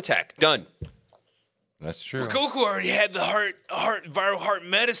with a heart attack. Done. That's true. Goku already had the viral heart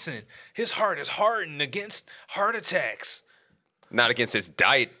medicine. His heart is hardened against heart attacks. Not against his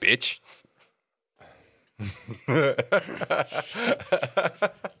diet, bitch.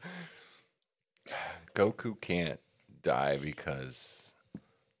 Goku can't die because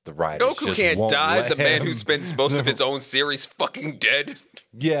the writers Goku just can't won't die. let The man him. who spends most of his own series fucking dead.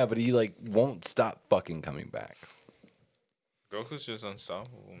 Yeah, but he won't stop fucking coming back. Goku's just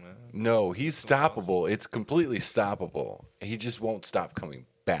unstoppable, man. No, he's stoppable. It's completely stoppable. He just won't stop coming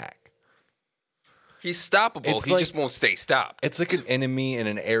back. He's stoppable. It's He like- just won't stay stopped. It's like an enemy in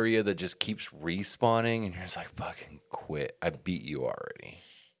an area that just keeps respawning, and you're just like, fucking quit. I beat you already.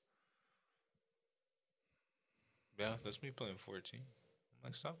 Yeah, that's me playing 14. I'm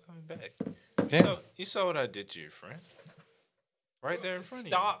like, stop coming back. Yeah. You saw what I did to your friend? Right there in front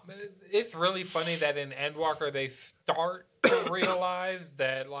Stop. It's really funny that in Endwalker they start to realize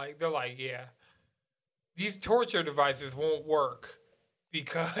that they're like, yeah, these torture devices won't work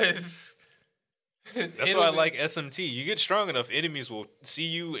because That's why I like SMT. You get strong enough, enemies will see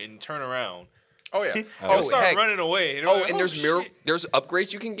you and turn around. Oh yeah. They'll start running away. And they're like, And there's shit. there's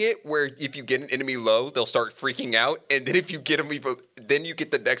upgrades you can get where if you get an enemy low, they'll start freaking out, and then if you get them, then you get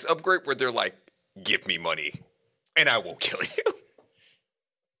the next upgrade where they're like, "Give me money, and I won't kill you."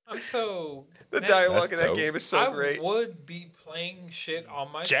 The Man, dialogue That's in that dope. game is so I great. would be playing shit on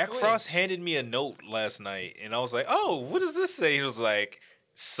my Jack Switch. Frost handed me a note last night, and I was like, "Oh, what does this say?" He was like,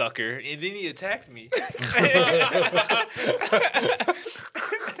 "Sucker," and then he attacked me.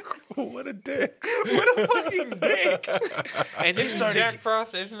 What a dick. What a fucking dick! And they started. Jack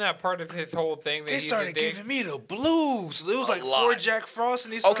Frost, isn't that part of his whole thing? That They he's a started dick? giving me the blues. It was like lot. 4 Jack Frost,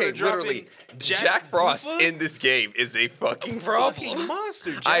 and they started Okay, dropping literally, Jack Frost Buffa. in this game is a fucking fucking problem.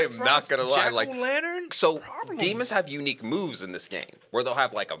 monster. Jack I am not Frost, gonna lie, like- Jack-o'-lantern. So Problem. demons have unique moves in this game where they'll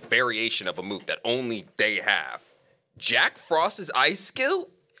have like a variation of a move that only they have. Jack Frost's ice skill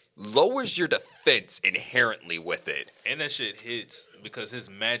lowers your defense inherently with it. And that shit hits because his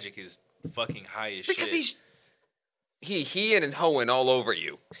magic is fucking high as Because shit. he and hoeing all over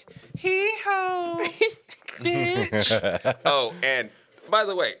you. Hee ho, bitch. Oh, and by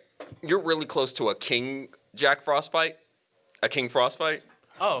the way, you're really close to a King Jack Frost fight. A King Frost fight.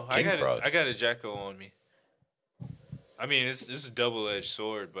 Oh, I King got Frost. I got a Jacko on me. I mean, this is a double-edged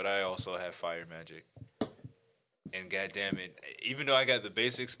sword, but I also have fire magic. And goddamn it, even though I got the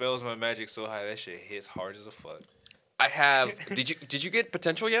basic spells, my magic's so high that shit hits hard as a fuck. I have. Did you get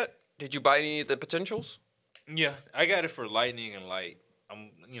potential yet? Did you buy any of the potentials? Yeah, I got it for lightning and light.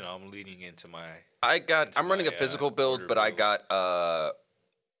 I'm leading into my. I'm running a my, physical build, order but I build. got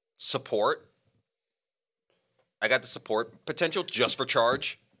support. I got the support potential just for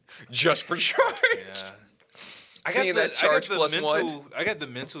charge. Just for charge. Yeah. Seeing that charge plus mental, one. I got the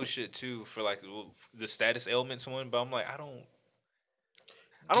mental shit too for like the status ailments one, but I'm like, I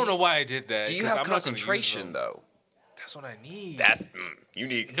don't know why I did that. Do you 'cause have I'm not gonna use concentration them. though? That's what I need. That's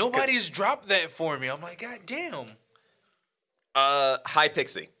unique. Nobody's dropped that for me. I'm like, God damn. High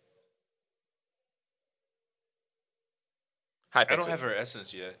Pixie. High Pixie. I don't have her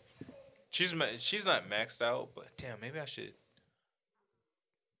essence yet. She's not maxed out, but damn, maybe I should.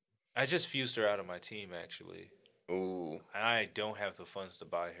 I just fused her out of my team actually. Ooh. And I don't have the funds to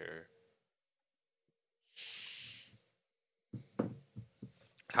buy her.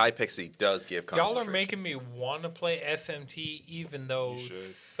 High Pixie does give Y'all concentration. are making me want to play SMT, even though You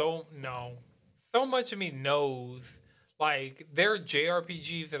should. so much of me knows. Like, there are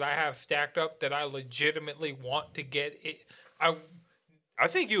JRPGs that I have stacked up that I legitimately want to get. I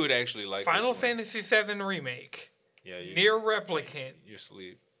think you would actually like Final this one. Fantasy VII Remake, Yeah, Near Replicant, you're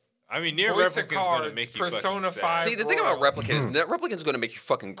asleep. I mean, Near Voice of Replicant's going to Cards, make you Persona fucking 5. sad. See, the thing about Royal. Replicant is that Replicant's going to make you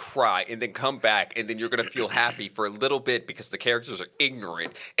fucking cry and then come back and then you're going to feel happy for a little bit because the characters are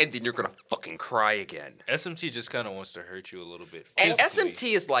ignorant and then you're going to fucking cry again. SMT just kind of wants to hurt you a little bit. And physically.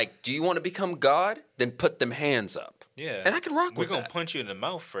 SMT is like, do you want to become God? Then put them hands up. Yeah. And I can rock We're with going that. to punch you in the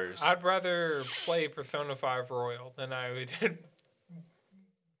mouth first. I'd rather play Persona 5 Royal than I would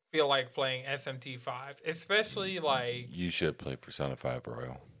feel like playing SMT 5, especially like You should play Persona 5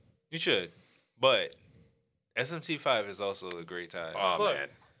 Royal. You should. But SMT 5 is also a great time. Oh, Look.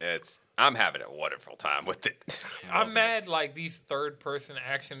 man. I'm having a wonderful time with it. I'm mad like these third-person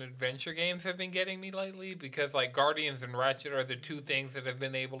action adventure games have been getting me lately because like Guardians and Ratchet are the two things that have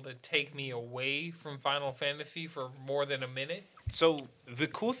been able to take me away from Final Fantasy for more than a minute. So the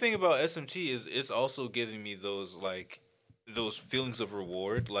cool thing about SMT is it's also giving me those feelings of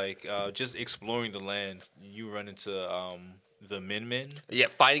reward, like just exploring the lands. You run into the Min. Yeah,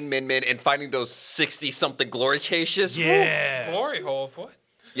 fighting Min Min and finding those 60-something glory caches. Yeah. Glory holes, what?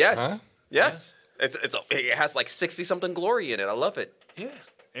 Yes. Huh? Yes. It has like 60-something glory in it. I love it. Yeah.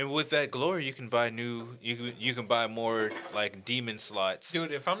 And with that glory, you can buy you can buy more like demon slots.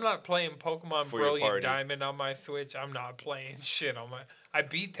 Dude, if I'm not playing Pokemon For your Brilliant party. Diamond on my Switch, I'm not playing shit on my. I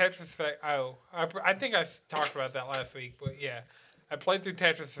beat Tetris Effect. Oh, I think I talked about that last week, but yeah, I played through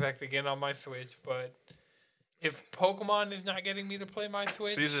Tetris Effect again on my Switch. But if Pokemon is not getting me to play my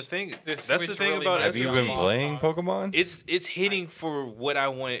Switch, See the thing. this That's the Switch thing really about Have messes you up been my playing thoughts. Pokemon? It's hitting for what I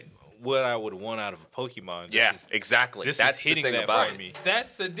want, what I would want out of a Pokemon. Yeah, exactly. This That's is hitting the thing that about for it. me.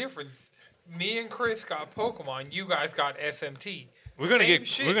 That's the difference. Me and Chris got Pokemon. You guys got SMT. We're gonna Same get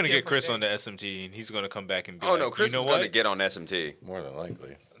shit, we're gonna get different Chris day. on the SMT, and he's gonna come back and be Oh, like, no. Chris you know is what? going to get on SMT. More than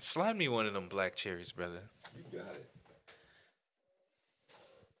likely. Slide me one of them black cherries, brother. You got it.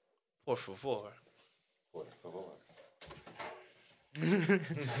 Por favor.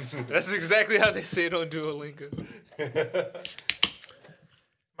 That's exactly how they say it on Duolingo. Am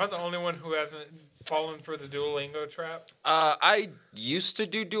I the only one who hasn't fallen for the Duolingo trap? I used to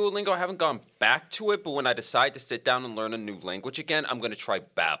do Duolingo. I haven't gone back to it, but when I decide to sit down and learn a new language again, I'm going to try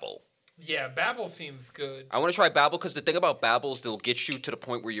Babbel. Yeah, Babbel seems good. I want to try Babbel because the thing about Babbel is they'll get you to the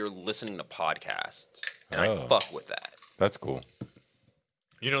point where you're listening to podcasts. And I Oh. fuck with that. That's cool.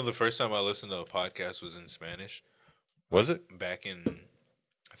 You know, the first time I listened to a podcast was in Spanish. Was it? Back in,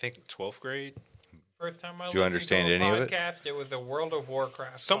 I think, 12th grade. First time I Did you listened understand to a any of it? podcast, it was a World of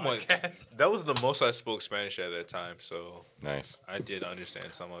Warcraft Somewhat. podcast. That was the most I spoke Spanish at that time, so Nice. I did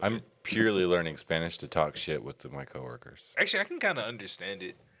understand some of I'm it. purely learning Spanish to talk shit with my coworkers. Actually, I can kind of understand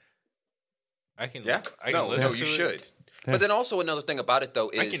it. I can. Yeah? I can listen no, to you it. should. But then also another thing about it,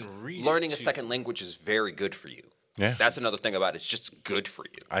 though, I is can read it, learning a too. second language is very good for you. Yeah. That's another thing about it. It's just good for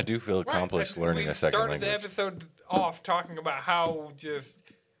you. I do feel accomplished Right, learning we a second started language. the episode off talking about how just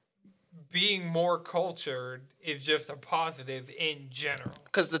being more cultured is just a positive in general.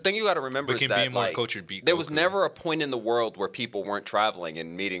 Because the thing you got to remember But is can that being more like, cultured beat there was Goku? never a point in the world where people weren't traveling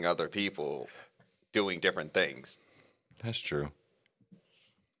and meeting other people doing different things. That's true.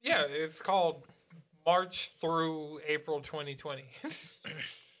 Yeah, it's called March through April 2020.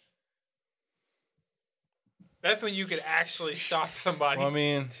 That's when you could actually stop somebody. Well, I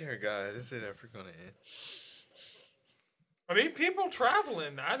mean, Dear God, is it ever gonna end? I mean, people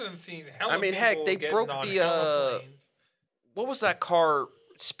traveling. I done seen hella I mean, heck, people they getting broke on the, hella planes. What was that car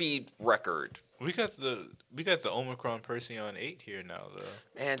speed record? We got the Omicron Perseon 8 here now,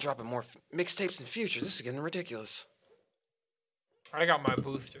 though. Man, dropping more mixtapes in future. This is getting ridiculous. I got my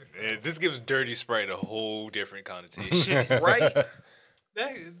boosters. Yeah, this gives Dirty Sprite a whole different connotation. Right?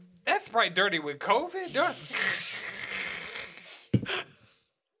 That's Sprite dirty with COVID. Don't-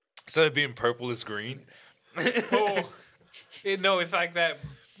 Instead of being purple, it's green. Oh, no, it's like that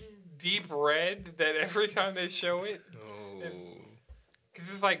deep red that every time they show it, Oh. because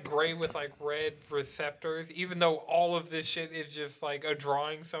it's like gray with like red receptors. Even though all of this shit is just like a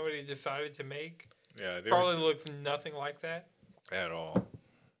drawing somebody decided to make, Yeah, they probably looks nothing like that. at all.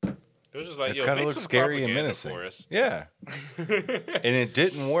 They're just like, It's yo, gotta make look some scary and propaganda menacing. for us. Yeah. And it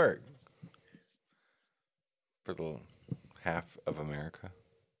didn't work for the half of America.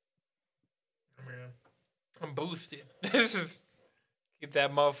 I'm boosted. Keep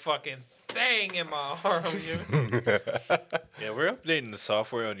that motherfucking thing in my arm. You know? Yeah, we're updating the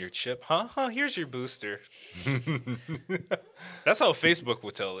software on your chip. Huh? Here's your booster. That's how Facebook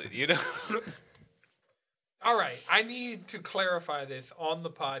would tell it, you know? All right, I need to clarify this on the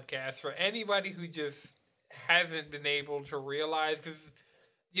podcast for anybody who just hasn't been able to realize, because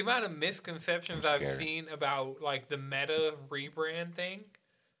the amount of misconceptions I'm I've scared. seen about like the Meta rebrand thing.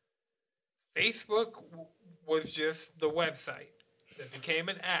 Facebook was just the website that became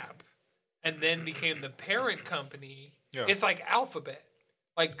an app and then became the parent company. Yeah. It's like Alphabet.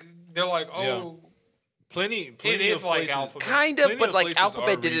 Like they're like, oh, Plenty it is of like places. Alphabet. Kind of, Plenty but of like places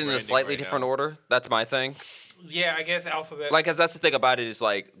Alphabet are did it in a rebranding slightly right different now. order. That's my thing. Yeah, I guess Alphabet. Like, cause that's the thing about it is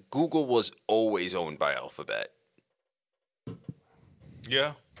like Google was always owned by Alphabet.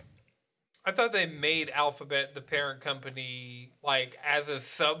 Yeah. I thought they made Alphabet the parent company, like as a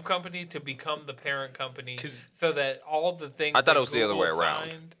sub company to become the parent company, 'Cause- so that all the things. I thought that it was the other way Google around.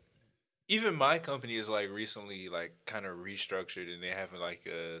 signed- Even my company is like recently like kind of restructured, and they have like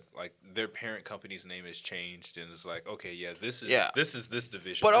their parent company's name has changed, and it's like, okay, yeah, this is this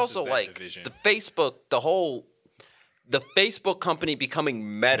division, But this also is that like division. the Facebook company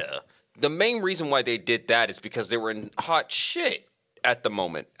becoming Meta. The main reason why they did that is because they were in hot shit at the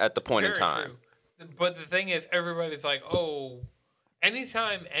moment, at the point in Very time. true. But the thing is, everybody's like, oh,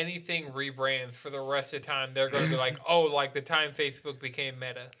 anytime anything rebrands for the rest of the time, they're going to be like, oh, like the time Facebook became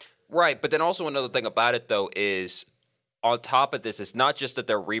Meta. Right, but then also another thing about it though is on top of this, it's not just that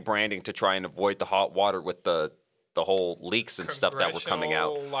they're rebranding to try and avoid the hot water with the whole leaks and stuff that were coming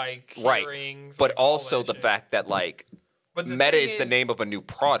out. Congressional, like, Right. hearings, But like, all also that the shit. fact that like But the Meta thing is the name of a new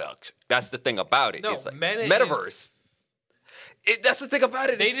product. That's the thing about it. No, It's like Meta Metaverse. That's the thing about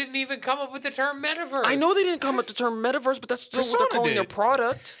it. They It's- didn't even come up with the term metaverse. I know they didn't come up with the term metaverse, but that's still what they're Persona calling their did.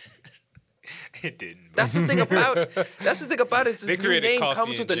 product. It didn't. That's the thing about it. That's the thing about it. Is They this new created name coffee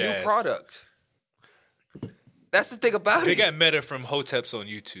comes and with a new jazz. product. That's the thing about They it. got Meta from Hoteps on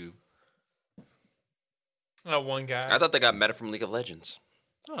YouTube. One guy. I thought they got Meta from League of Legends.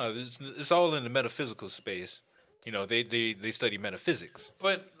 Oh, it's all in the metaphysical space. You know, they study metaphysics.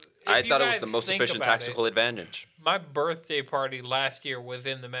 But if I you thought it was guys the most think efficient about tactical it, advantage. my birthday party last year was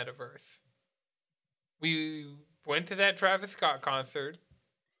in the metaverse. We went to that Travis Scott concert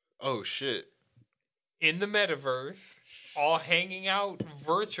Oh shit! in the metaverse, all hanging out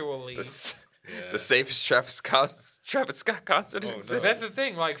virtually. The safest Travis Scott concert in Oh, no. existence. That's the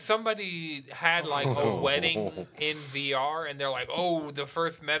thing. Like somebody had like a wedding in VR, and they're like, "Oh, the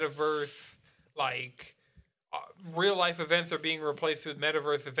first metaverse, like real life events are being replaced with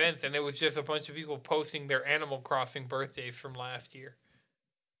metaverse events," and it was just a bunch of people posting their Animal Crossing birthdays from last year.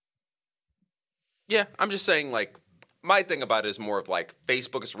 Yeah, I'm just saying, like, my thing about it is more of like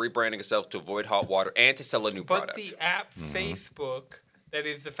Facebook is rebranding itself to avoid hot water and to sell a new But product. the app Facebook, that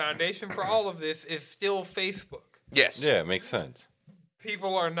is the foundation for all of this, is still Facebook. Yes. Yeah, it makes sense.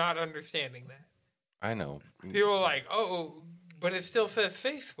 People are not understanding that. I know. People are like, "Oh, but it still says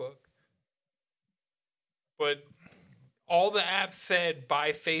Facebook." But all the apps said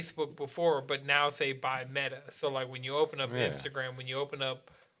by Facebook before, but now say by Meta. So like when you open up Yeah. Instagram, when you open up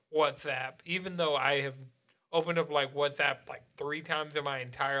WhatsApp, even though I have opened up like WhatsApp like 3 times in my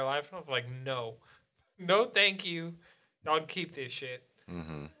entire life, I was like, no, thank you. Y'all keep this shit.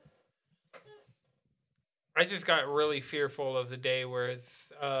 Mm-hmm. I just got really fearful of the day where it's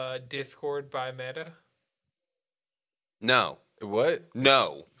Discord by Meta. No. What?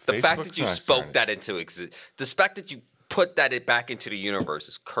 No. The fact Facebook's that you not spoke starting. that into existence, the fact that you put that back into the universe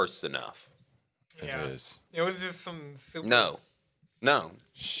is cursed enough. Yeah. It is. It was just some super. No.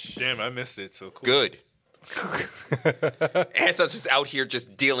 Damn, I missed it. So cool. Good. Anson's just out here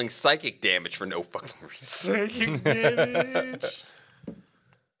just dealing psychic damage for no fucking reason.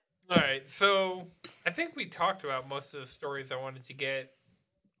 All right, so I think we talked about most of the stories I wanted to get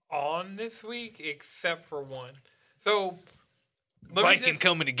on this week, except for one. So Let me Biking just-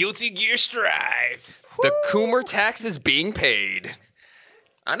 coming to Guilty Gear Strive. The Coomer tax is being paid.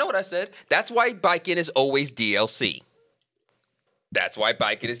 I know what I said. That's why Biking is always DLC. That's why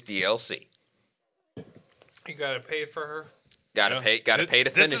Biking is DLC. You gotta pay for her. Gotta pay to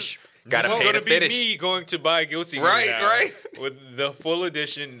finish. Gotta This is pay gonna to be finish. me going to buy Guilty Gear Right, now right. with the full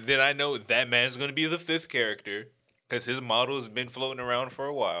edition. Then I know that man's gonna be the 5th character because his model has been floating around for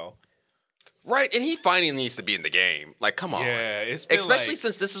a while. Right, and he finally needs to be in the game. Like, come on. Yeah, it's been Especially like-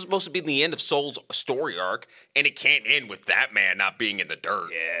 since this is supposed to be the end of Soul's story arc, and it can't end with that man not being in the dirt.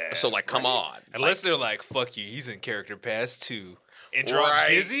 Yeah, So, like, come on. Unless they're like, "Fuck you, he's in character pass 2," and drop Right.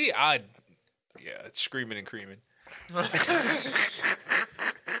 Dizzy, screaming and creaming.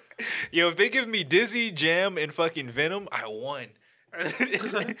 Yo, if they give me Dizzy, Jam, and fucking Venom, I won.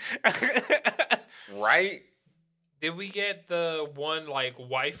 Right? Did we get the one like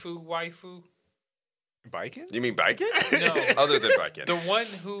waifu? Biking? You mean Biking? No. Other than Biking. The one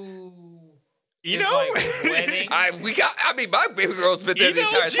who You is know, like wedding. My baby girl's been there you the know,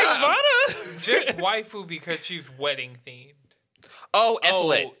 entire time. Giovanna. Just waifu because she's wedding themed. Oh,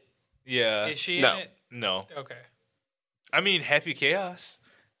 Ethlet. Yeah. Is she no. in it? No. Okay. I mean, Happy Chaos.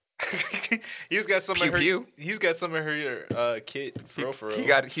 He's got some Pew of her. pew. He's got some of her kit. For real.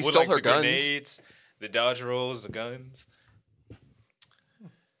 he With, stole her the guns. Grenades, the dodge rolls, the guns.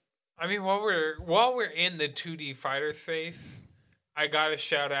 I mean, while we're in the 2D fighter space, I gotta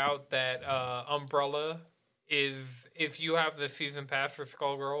shout out that Umbrella is, if you have the season pass for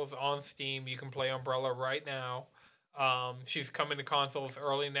Skullgirls on Steam, you can play Umbrella right now. She's coming to consoles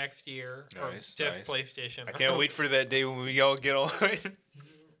early next year, or Nice, just nice. PlayStation. I can't wait for that day when we all get on.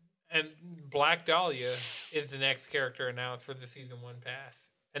 And Black Dahlia is the next character announced for the season 1 pass,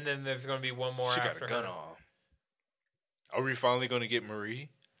 and then there's going to be one more She got after a gun her. on. Are we finally going to get Marie?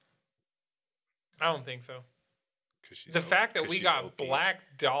 I don't think so. 'Cause she's The fact that 'cause we she's got OP. Black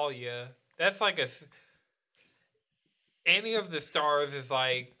Dahlia, that's like any of the stars is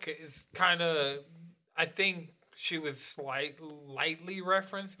like, it's kind of, I think she was lightly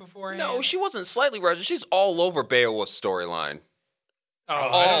referenced beforehand. No, she wasn't slightly registered. She's all over Beowulf's storyline. Oh,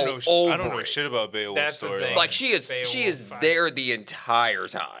 I don't all know over it. shit about Beowulf's That's the story. thing. Like she is Beowulf, there the entire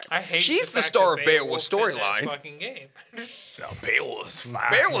time. I hate She's the fact star that of Beowulf's Beowulf's in that storyline. fucking game. No, Beowulf's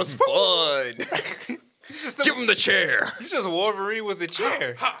fine. Beowulf's fun. Give him the chair. He's just Wolverine with a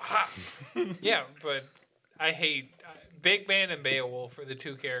chair. Yeah, but I hate Big Man and Beowulf are the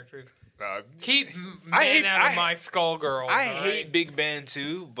two characters. Nah, Keep I man hate- out of I- my Skullgirls. I all hate right? Big Ben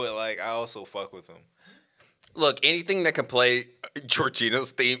too, but like I also fuck with him. Look, anything that can play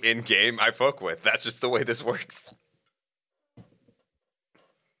Georgina's theme in game, I fuck with. That's just the way this works.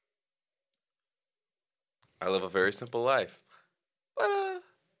 I live a very simple life. But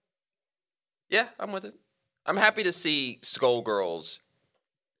yeah, I'm with it. I'm happy to see Skullgirls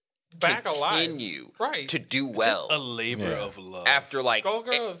back alive. continue Right. to do well Just a labor Yeah. of love. after like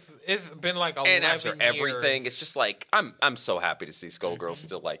Skullgirls it's been like 11 and after everything. years. It's just like I'm so happy to see Skullgirls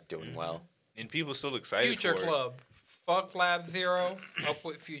still like doing well. and people still excited Future for Club. Fuck Lab Zero. Up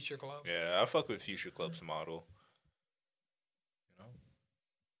with Future Club. it. Yeah, I fuck with Future Club's model. You know?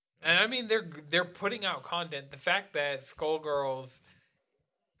 And I mean they're putting out content. The fact that Skullgirls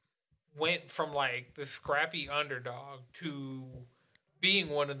went from like the scrappy underdog to being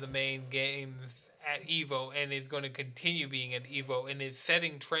one of the main games at EVO and is going to continue being at EVO and is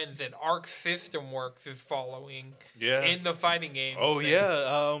setting trends that Arc System Works is following Yeah. in the fighting game. Oh space.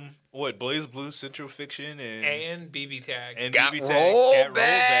 yeah. What Blaze Blue Central Fiction and And BB Tag. Got BB Tag,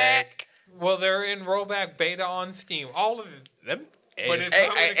 rollback. Well, they're in rollback beta on Steam. All of it. Them, But it's- it's Hey,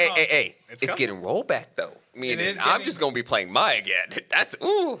 coming hey, to hey, hey, console. hey! It's It's coming. getting rollback though. Meaning is I'm getting- just gonna be playing Mai again. That's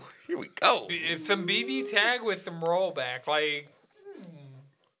here we go. It's some BB Tag with some rollback. Like,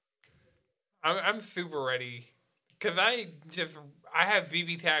 I'm super ready because I have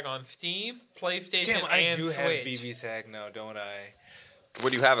BB Tag on Steam, PlayStation, Damn, I and do Switch. have BB Tag now, don't I?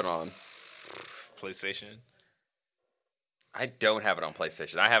 What do you have it on? PlayStation. I don't have it on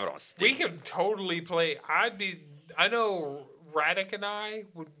PlayStation. I have it on Steam. We could totally play. I know Radic and I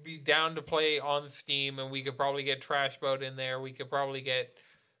would be down to play on Steam, and we could probably get Trash Boat in there. We could probably get.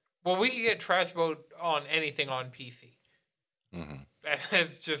 Well, we could get Trash Boat on anything on PC.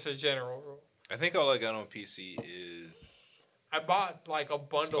 That's just a general rule. I think all I got on PC is I bought like a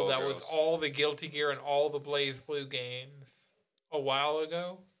bundle that was Skullgirls. all the Guilty Gear and all the Blaze Blue games a while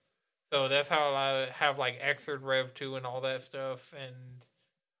ago. So that's how I have like Xrd Rev 2 and all that stuff. And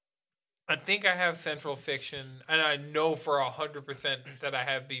I think I have Central Fiction. And I know for 100% that I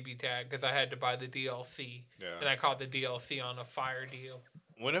have BB Tag because I had to buy the DLC. Yeah. And I caught the DLC on a fire deal.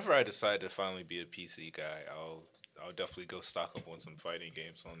 whenever I decide to finally be a PC guy, I'll I'll definitely go stock up on some fighting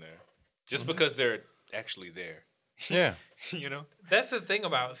games on there, just because they're actually there. Yeah. You know, That's the thing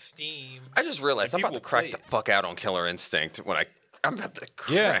about Steam. I just realized I'm And about to people crack play the it. fuck out on Killer Instinct when I'm about to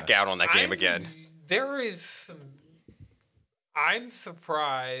Yeah. crack out on that game again. There is some. I'm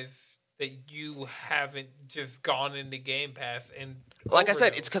surprised that you haven't just gone into Game Pass and. Like I said,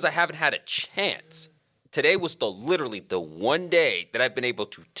 overdosed. it's because I haven't had a chance. Today was literally the one day that I've been able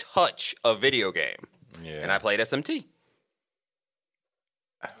to touch a video game, Yeah. and I played SMT.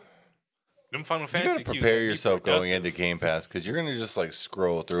 them Final You Fantasy. gotta queues prepare gotta be yourself going productive. into Game Pass because you're gonna just like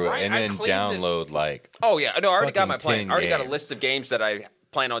scroll through it Right, and I then cleaned this- download like Oh yeah, no, I already got my Fucking plan. 10 I already got a games. list of games that I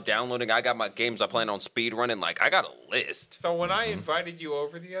plan on downloading. I got my games I plan on speed running. Like I got a list. So when I invited you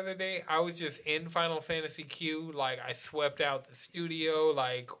over the other day, I was just in Final Fantasy Q. Like I swept out the studio,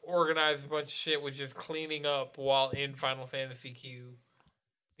 like organized a bunch of shit, was just cleaning up while in Final Fantasy Q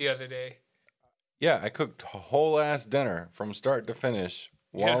the other day. yeah. I cooked a whole ass dinner from start to finish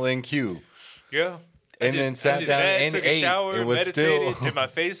while in queue. Yeah. And then sat down and took ate. a shower, It was meditated, still- did my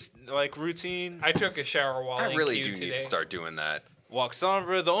face like routine. I took a shower while I in really Q do today. need to start doing that. Walk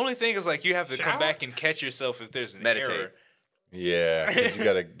Sombra. The only thing is like you have to Shower? come back and catch yourself if there's an Meditate. error. Yeah, 'cause you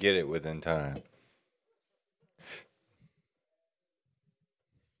gotta get it within time.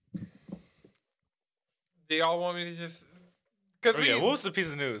 Do y'all want me to just? Because Oh, yeah, what was the piece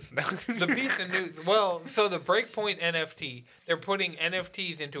of news? the piece of news. Well, so the Breakpoint NFT, they're putting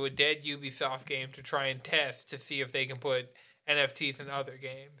NFTs into a dead Ubisoft game to try and test to see if they can put NFTs in other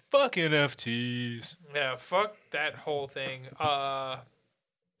games. Fuck NFTs. Yeah, fuck that whole thing.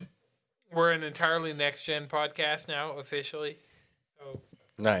 We're an entirely next gen podcast now, officially. So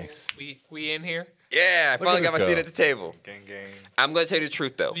Nice. we in here. Yeah, I finally at got my us seat go. at the table. Gang, gang. I'm gonna tell you the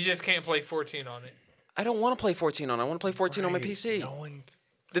truth though. You just can't play 14 on it. I don't want to play 14 on. I want to play 14 on my Right. PC. No one.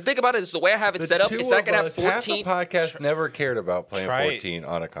 The thing about it is the way I have it set up is that I can have 14. Half the podcast never cared about playing Try it. 14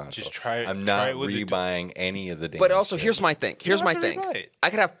 on a console. Just try it- I'm try not it with the- rebuying any of the. But damn also, shit. here's my thing. Here's don't my have to thing. rebuy it. I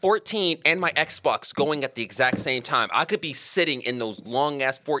could have 14 and my Xbox going at the exact same time. I could be sitting in those long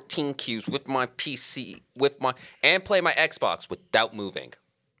ass 14 queues with my PC, and play my Xbox without moving.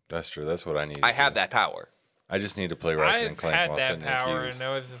 That's true. That's what I need. I to have do. that power. I just need to play Ratchet and I've Clank had while that sitting power, in queues. and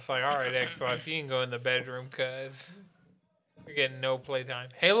I was just like, all right, Xbox, you can go in the bedroom because you're getting no playtime.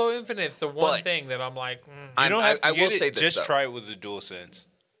 Halo Infinite's the one But- thing that I'm like, You I don't have to I get will it, say this just though. try it with the DualSense.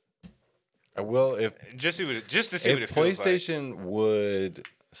 I will if Just see what it, just to see what it if feels like. PlayStation would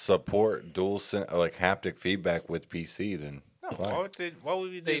support like haptic feedback with PC, then fine. Why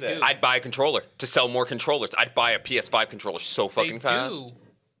would we do They that? do. I'd buy a controller to sell more controllers. I'd buy a PS5 controller so they fucking fast. do.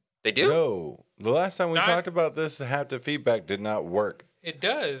 They do? No, the last time we Not- talked about this, the haptic feedback did not work. It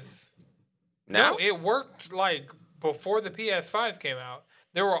does. Now? No, it worked like before the PS5 came out.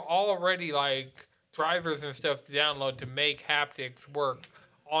 There were already like drivers and stuff to download to make haptics work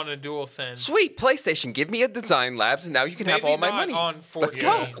on a DualSense. Sweet, PlayStation, give me a design labs, and now you can have Maybe all my not money. on Let's 14.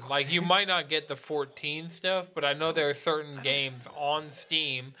 go. Like you might not get the 14 stuff, but I know there are certain games on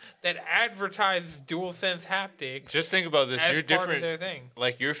Steam that advertise DualSense haptics Just think about this. as You're part of different. their thing.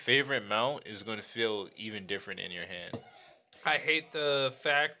 Like your favorite mount is going to feel even different in your hand. I hate the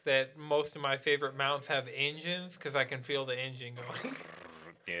fact that most of my favorite mounts have engines because I can feel the engine going.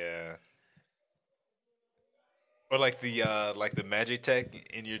 Yeah. Or like the Magic Tech,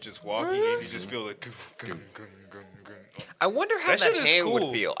 and you're just walking, and you just feel like. I wonder how That that, shit is hand would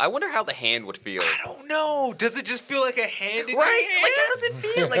cool. feel. I wonder how the hand would feel. I don't know. Does it just feel like a hand? In Right? Your Like, hand? how does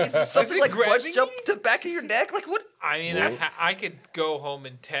it feel? Like, is it something it like butt grabbing jump you? to the back of your neck? Like, what? I mean, Well- I could go home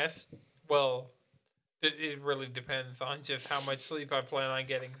and test. Well, it really depends on just how much sleep I plan on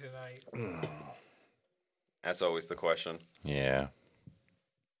getting tonight. That's always the question. Yeah.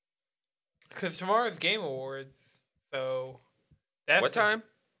 Because tomorrow's Game Awards, so that's What time?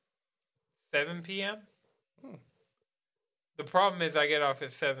 7 p.m. The problem is I get off at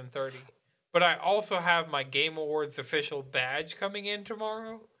 7:30, but I also have my Game Awards official badge coming in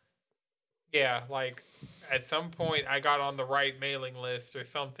tomorrow. Yeah, like at some point I got on the right mailing list or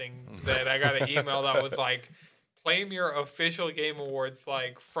something that I got an email that was like, claim your official Game Awards,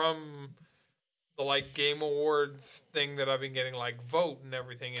 like from the like Game Awards thing that I've been getting, like vote and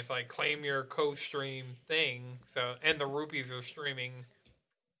everything. It's like claim your co-stream thing. So and the rupees are streaming,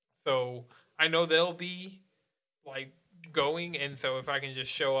 so I know they'll be like going, and so if I can just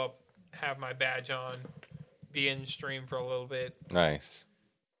show up, have my badge on, be in stream for a little bit, Nice.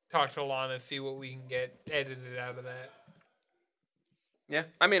 talk to Lana, see what we can get edited out of that. Yeah.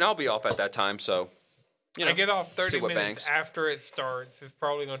 I mean, I'll be off at that time, so. You know, I get off 30 see what minutes bangs. after it starts. It's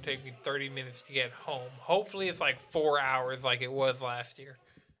probably going to take me 30 minutes to get home. Hopefully it's like 4 hours like it was last year.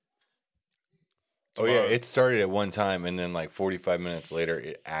 Oh yeah, Tomorrow. it started at one time, and then like 45 minutes later,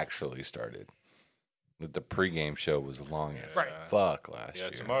 it actually started. The pregame show was long as Right. fuck last Yeah,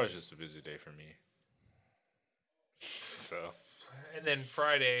 year. tomorrow's just a busy day for me. So And then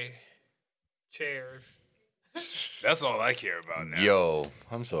Friday, chairs. that's all I care about now. Yo,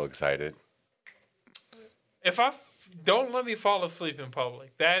 I'm so excited. If don't let me fall asleep in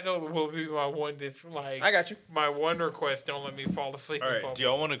public. That will be my one. I got you. My one request. Don't let me fall asleep All in right, public. do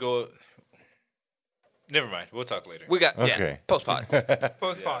y'all want to go? Never mind. We'll talk later. We got Okay. post pod.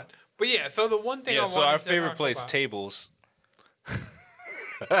 Post pod. But yeah, so the one thing I Yeah. wanted So our to favorite talk place, about- tables.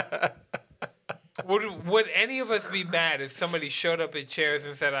 Would any of us be mad if somebody showed up at chairs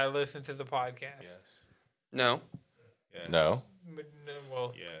and said, "I listened to the podcast"? No, Yes. No, But,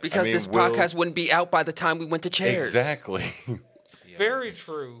 well, Yeah. because mean, this we'll- podcast wouldn't be out by the time we went to chairs. exactly. very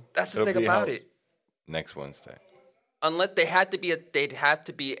true. That's the It'll thing be about out it. Next Wednesday. Unless they'd have to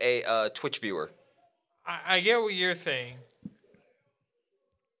be a Twitch viewer. I get what you're saying.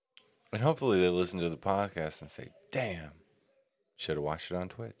 And hopefully they listen to the podcast and say, damn, should have watched it on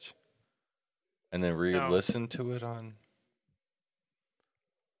Twitch. And then re-listen to it on...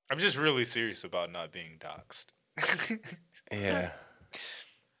 I'm just really serious about not being doxxed. Yeah.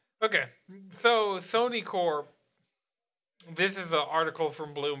 Okay, so Sony Corp. This is an article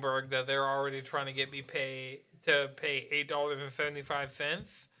from Bloomberg that they're already trying to get me pay $8.75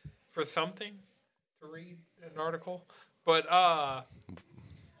 for something to read an article. But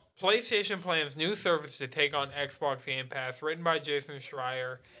PlayStation plans new service to take on Xbox Game Pass, written by Jason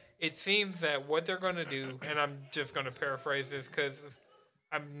Schreier. It seems that what they're going to do, and I'm just going to paraphrase this because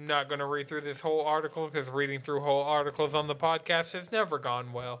I'm not going to read through this whole article because reading through whole articles on the podcast has never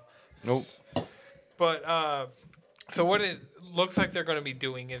gone well. Nope. But so what it looks like they're going to be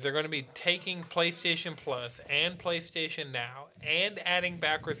doing is they're going to be taking PlayStation Plus and PlayStation Now and adding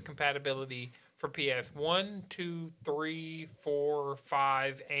backwards compatibility for PS1, 2, 3, 4,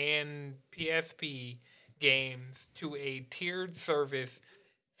 5, and PSP games to a tiered service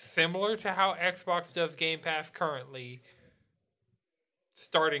similar to how Xbox does Game Pass currently,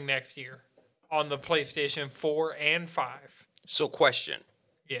 starting next year on the PlayStation 4 and 5. So, question: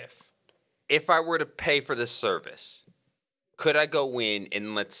 Yes. if I were to pay for this service, could I go in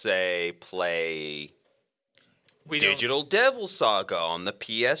and, let's say, play We don't- Digital Devil Saga on the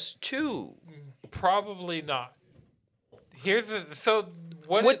PS2? Probably not. Here's the so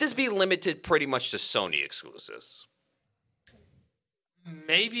what Would it- this be limited pretty much to Sony exclusives?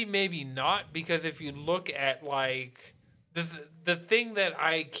 maybe not, because if you look at like the thing that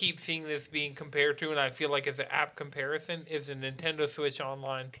I keep seeing this being compared to, and I feel like it's an apt comparison, is a Nintendo Switch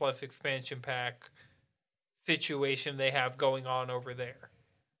Online Plus expansion pack situation they have going on over there.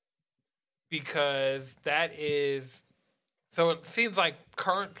 Because that is so it seems like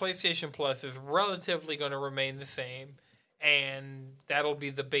current PlayStation Plus is relatively going to remain the same, and that'll be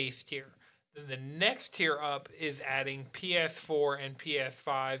the base tier. Then the next tier up is adding PS4 and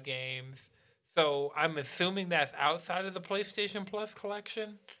PS5 games. So I'm assuming that's outside of the PlayStation Plus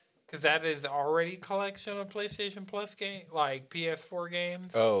collection, because that is already a collection of PlayStation Plus game, like PS4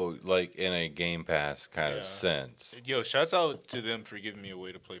 games. Oh, like in a Game Pass kind Yeah. of sense. Yo, shouts out to them for giving me a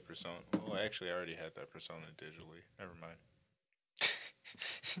way to play Persona. Well, actually, I already had that Persona digitally. Never mind.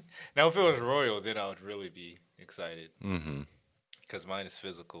 Now, if it was Royal, then I would really be excited. Mm-hmm. Because mine is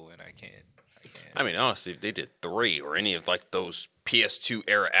physical and I can't. I mean, honestly, if they did 3 or any of like those PS2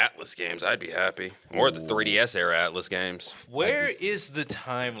 era Atlas games, I'd be happy. Or the 3DS era Atlas games. Where is the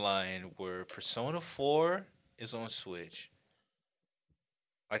timeline where Persona 4 is on Switch?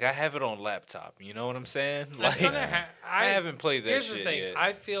 Like, I have it on laptop. You know what I'm saying? It's Like, gonna I haven't played that Here's shit the thing. yet.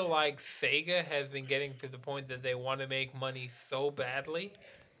 I feel like Sega has been getting to the point that they want to make money so badly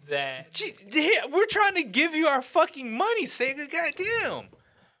that Gee, yeah, we're trying to give you our fucking money, Sega. Goddamn.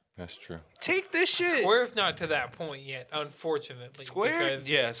 That's true. Take this shit. Square's not to that point yet, unfortunately. Square? because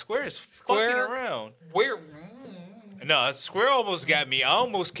Yeah, Square is Square- fucking around. Where No, Square almost got me. I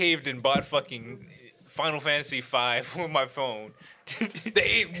almost caved and bought fucking Final Fantasy V with my phone.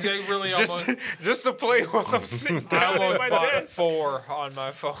 they really just, almost. just to play while I'm sitting I down at almost my bought desk. 4 on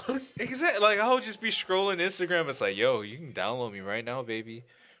my phone. Exactly. Like, I would just be scrolling Instagram. It's like, yo, you can download me right now, baby.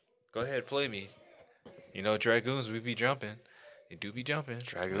 Go ahead, play me. You know, Dragoons, we be jumping. They do be jumping.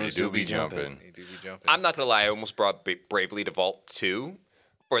 Dragoons do be jumping. They do be jumping. I'm not gonna lie, I almost brought Bravely Default 2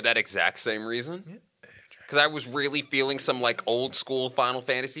 for that exact same reason. Because I was really feeling some like old school Final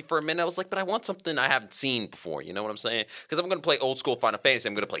Fantasy for a minute. I was like, but I want something I haven't seen before. You know what I'm saying? Because I'm gonna play old school Final Fantasy,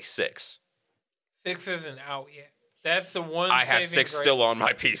 I'm gonna play 6. 6 isn't out yet. That's the one. I have saving 6 grace. still on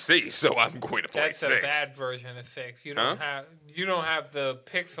my PC, so I'm going to play That's 6. a bad version of 6. You don't have the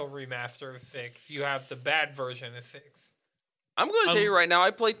pixel remaster of 6. You have the bad version of 6. I'm going to tell you right now,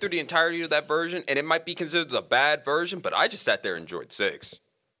 I played through the entirety of that version, and it might be considered a bad version, but I just sat there and enjoyed 6.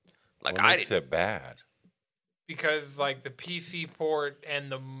 Like, What I makes didn't. it bad? Because like the PC port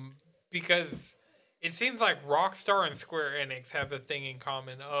and because it seems like Rockstar and Square Enix have the thing in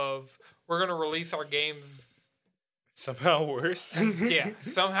common of we're gonna release our games Somehow worse.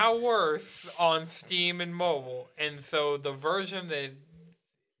 somehow worse on Steam and mobile, and so the version that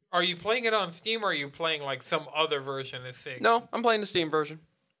are you playing it on Steam or are you playing like some other version of 6? No, I'm playing the Steam version.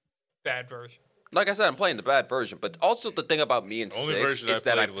 Bad version. Like I said, I'm playing the bad version. But also the thing about me and 6 is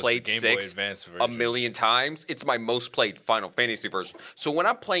that I played 6 a million times. It's my most played Final Fantasy version. So when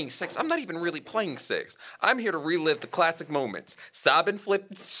I'm playing 6, I'm not even really playing 6. I'm here to relive the classic moments. Sabin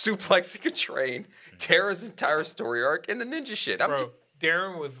flip suplexing a train, Terra's entire story arc, and the ninja shit. Bro,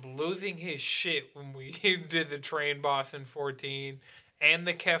 Darren was losing his shit when we did the train boss in 14 and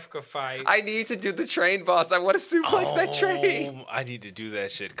the Kefka fight. I need to do the train boss. I want to suplex that train. I need to do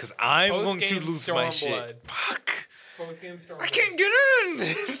that shit because I'm going to Post-game lose my Stormblood. shit. Fuck. Post-game Stormblood. I can't get in.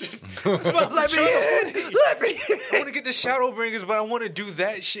 Let me in. Let me in. I want to get the Shadowbringers, but I want to do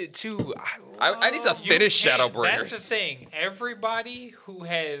that shit too. I need to You finish can't. Shadowbringers. That's the thing. Everybody who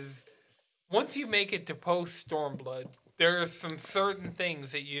has, once you make it to post Stormblood, there are some certain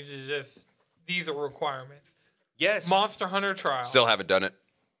things that you just, these are requirements. Yes. Monster Hunter Trial. Still haven't done it.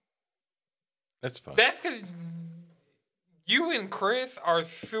 That's fun. That's because you and Chris are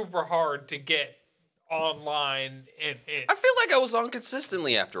super hard to get online and I feel like I was on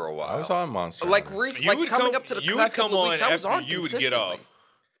consistently after a while. I was on Monster. Like, Hunter. coming up to the last couple of weeks, I was on you would consistently. get off.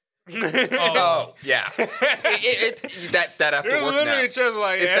 Oh, yeah. that after It was work literally nap. just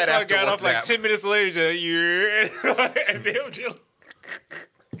like, It's that's that how I after got work off like nap. 10 minutes later. And they were just-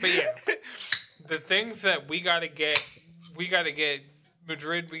 But yeah, the things that we gotta get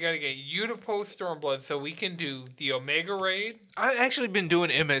Madrid. We gotta get you to post Stormblood so we can do the Omega raid. I've actually been doing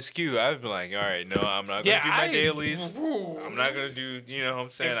MSQ. I've been like, all right, no, I'm not going to do my dailies. I'm not going to do, you know what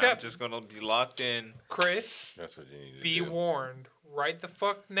I'm saying? I'm Except- just going to be locked in. Chris, That's what you need to be do. warned. Right the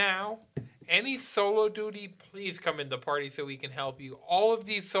fuck now. Any solo duty, please come in the party so we can help you. All of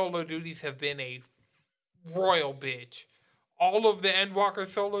these solo duties have been a royal bitch. All of the Endwalker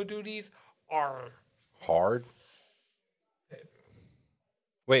solo duties are Hard?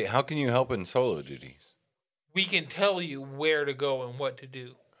 Wait, how can you help in solo duties? we can tell you where to go and what to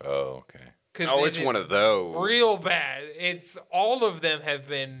do. Oh, okay. 'Cause Oh, it it's is one of those. real bad. It's all of them have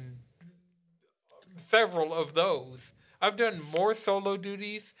been several of those. I've done more solo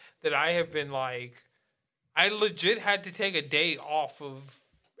duties that I have been like I legit had to take a day off of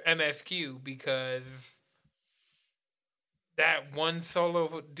MSQ because that one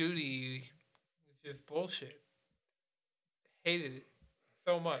solo duty was just bullshit. Hated it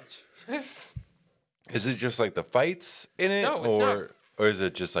so much. Is it just like the fights in it? No, it's not. Or is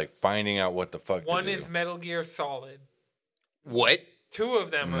it just like finding out what the fuck One to do? is Metal Gear Solid. What? Two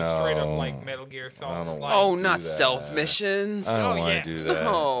of them are straight up No. like Metal Gear Solid. don't Like, Oh, do not that. stealth missions. I don't Oh, want yeah. to do that.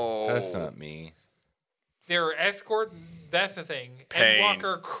 No. That's not me. They're escort. That's the thing. Pain.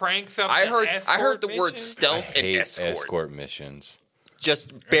 Endwalker cranks up. I the heard escort the word mission. stealth I and hate escort. missions.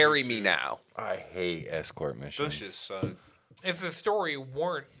 Just bury me now. I hate escort missions. Those shit suck. If the story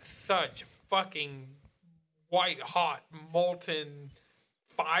weren't such fucking white hot molten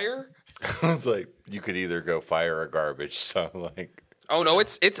fire, It's like you could either go fire or garbage. So like, Oh no,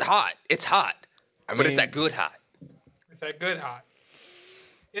 it's hot. It's hot. I But it's mean- that good hot. it's that good hot.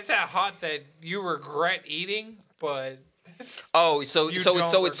 It's that hot that you regret eating, but Oh, so You so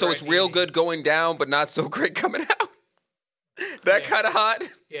don't so it's regret real eating. good going down, but not so great coming out. That Yeah. kind of hot.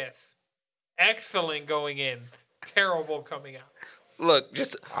 yes, excellent going in, terrible coming out. Look,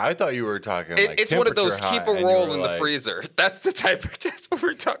 just I thought you were talking. it, like it's one of those temperature keep hot, a and you roll were in the like, freezer. That's the type of that's what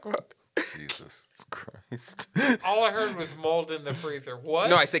we're talking about. Jesus Christ! All I heard was mold in the freezer. What?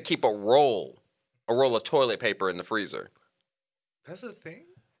 No, I said keep a roll of toilet paper in the freezer. That's a thing?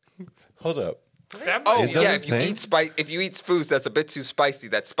 Hold up. That Oh might Is be- that yeah, a if you thing? eat if you eat foods that's a bit too spicy,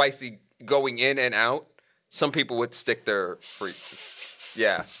 that's spicy going in and out. Some people would stick their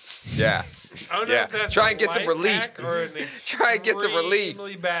yeah. I don't know Yeah. if that's Try a and get some life relief. hack or an Try and get some relief.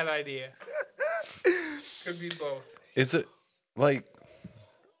 extremely bad idea. Could be both. Is it like?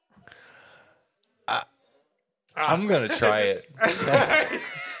 I'm gonna try it.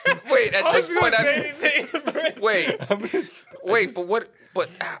 Wait, at this point, wait, but what? But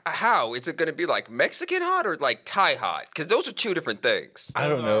how is it going to be like Mexican hot or like Thai hot? Because those are two different things. I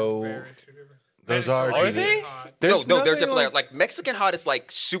don't Those are know. very two different- Those are Are too they? There's No, they're nothing definitely like Mexican hot is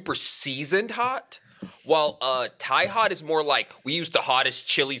like super seasoned hot, while Thai hot is more like we use the hottest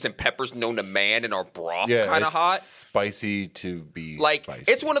chilies and peppers known to man in our broth kind of it's hot. spicy to be Like spicy.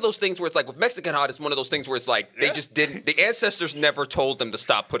 it's one of those things where it's like with Mexican hot, it's one of those things where it's like they just didn't. The ancestors never told them to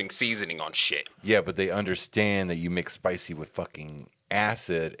stop putting seasoning on shit. Yeah, but they understand that you mix spicy with fucking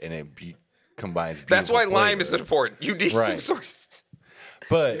acid and it combines. That's why beautiful lime is flavor. important. You need some Right. sort of.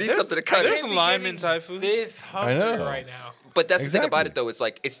 But You need something to cut There's it. lime in Thai food. This hungry know. right now. But that's the thing about Exactly. it, though. It's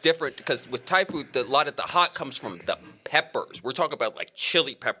like it's different because with Thai food, a lot of the hot comes from the peppers. We're talking about like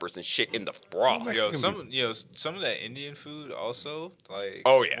chili peppers and shit in the broth. Some of that Indian food also, like,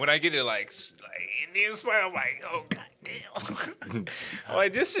 Oh, yeah. when I get it like Indian spice, I'm like, oh goddamn, I'm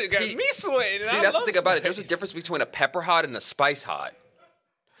like this shit got See- me sweating. See, that's the thing about it. There's a difference between a pepper hot and a spice hot.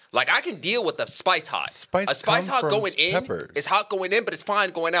 Like I can deal with the spice hot. Spice a spice come hot from going in peppers. is hot going in, but it's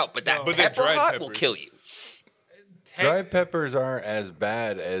fine going out. But that No. But they're pepper dried hot will peppers. kill you. dried peppers aren't as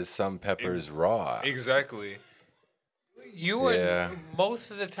bad as some peppers raw. Exactly. You are Yeah. most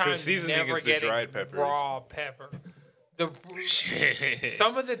of the time seasoning never is the getting dried peppers. raw pepper.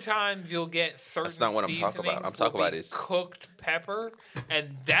 Some of the times you'll get certain. That's not what I'm talking about. I'm talking about is- cooked pepper,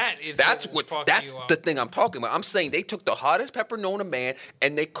 and that is That's will what. fuck That's you up. the thing I'm talking about. I'm saying they took the hottest pepper known to man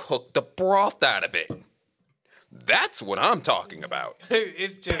and they cooked the broth out of it. That's what I'm talking about.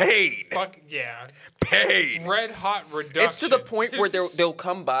 It's just Pain. Fuck yeah, Pain. red hot reduction. It's to the point where they'll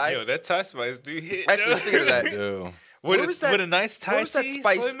come by. Yo, that Thai spice do hit. Actually, speaking of that, Ew. Where was that- with a nice Thai what was that tea,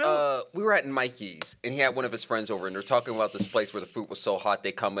 spice? soy milk? We were at Mikey's, and he had one of his friends over, and they're talking about this place where the food was so hot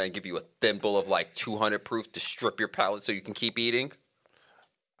they come in and give you a thimble of like 200 proof to strip your palate so you can keep eating.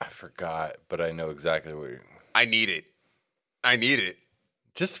 I forgot, but I know exactly what you're. I need it. I need it.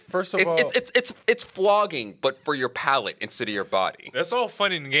 Just first of all, It's flogging, but for your palate instead of your body. That's all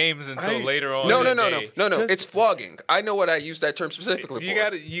fun and games until I- later on. No, in no, the no, day. no. Just- It's flogging. I know what I use that term specifically You for.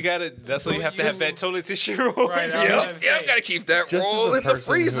 gotta. That's why you have to have that toilet tissue roll. Right, I was Yeah, gonna yeah. say. I've got to keep that just roll as a in the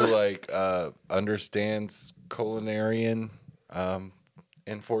person freezer. who like understands culinarian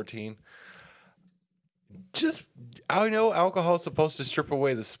in 14. Just I know alcohol is supposed to strip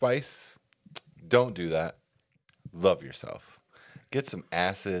away the spice. Don't do that. Love yourself. Get some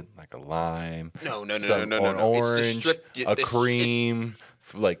acid, like a lime. No, no, no, some- no, no, an no. It's to orange, strip- a it's- cream,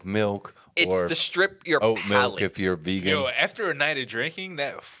 like milk, It's or to strip your oat milk palate. if you're vegan. Yo, after a night of drinking,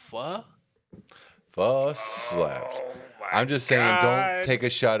 that pho. Fuss slaps. I'm just saying, God. don't take a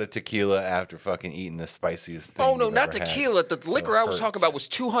shot of tequila after fucking eating the spiciest thing. Oh no, you've not ever had. tequila. The liquor I was talking hurts. about was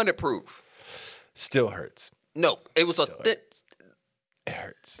 200 proof. Still hurts. No, it was a thin. It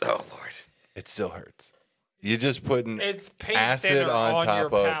hurts. Oh lord. It still hurts. You're just putting It's paint acid thinner on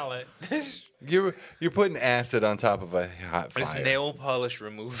top your of palate. you're putting acid on top of a hot It's fire. nail polish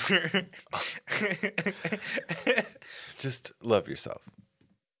remover. Just love yourself.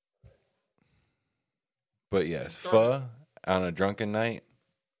 But yes, pho on a drunken night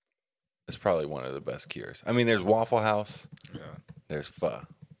is probably one of the best cures. I mean, there's Waffle House. There's pho.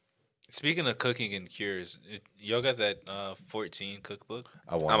 Speaking of cooking and cures, y'all got that 14 cookbook?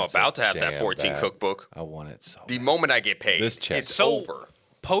 I want I'm it so about to have that damn 14 bad. cookbook. I want it so. The moment I get paid, This check. it's So- over.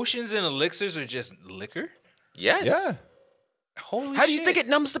 Potions and elixirs are just liquor? Yes. Yeah. Holy How do you shit. think it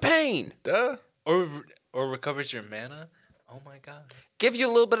numbs the pain? Duh. Or recovers your mana? Oh my god. Give you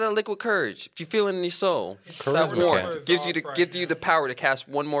a little bit of liquid courage if you feel it in your soul. Charisma That warmth cast. gives you Off gives right you the power to cast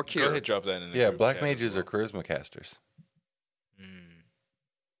one more cure. Go ahead, drop that in the Yeah, group black chat mages as are well. charisma casters.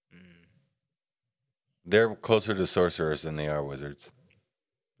 Mm. They're closer to sorcerers than they are wizards.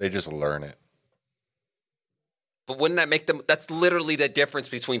 They just learn it. But wouldn't that make them? That's literally the difference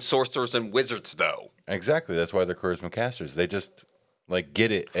between sorcerers and wizards, though. Exactly. That's why they're charisma casters. They just like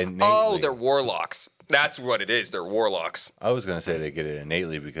get it innately. Oh, they're warlocks. That's what it is. They're warlocks. I was gonna say they get it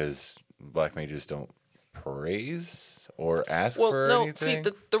innately because black mages don't praise or ask Well, for no. anything. See,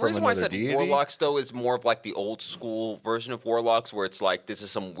 the from reason why I another said deity. warlocks though is more of like the old school version of warlocks, where it's like this is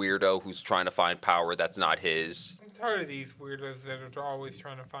some weirdo who's trying to find power that's not his. I'm tired of these weirdos that are always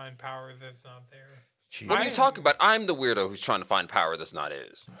trying to find power that's not theirs. What are you talking about? I'm the weirdo who's trying to find power that's not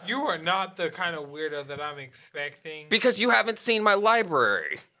his. You are not the kind of weirdo that I'm expecting. Because you haven't seen my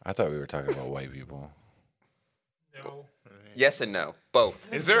library. I thought we were talking about white people. No. Yes and no, both.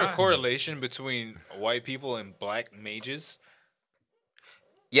 Is there a not. correlation between white people and black mages?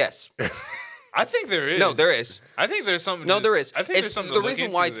 Yes. I think there is. No, there is. I think there's something. No, there is. I think there's something. The to look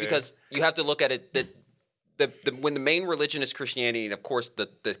reason why into it's there. because you have to look at it that when the main religion is Christianity, and of course the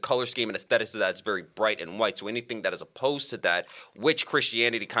color scheme and aesthetics of that is very bright and white. So anything that is opposed to that, which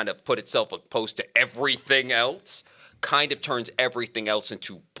Christianity kind of put itself opposed to everything else, kind of turns everything else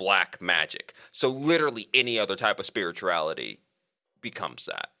into black magic. So literally any other type of spirituality becomes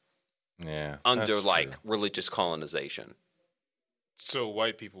that Yeah. under that's like true. religious colonization. So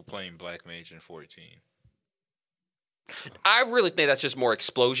white people playing Black Mage in 14. I really think that's just more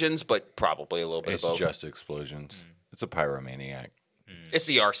explosions, but probably a little bit It's of both. just explosions. It's a pyromaniac. It's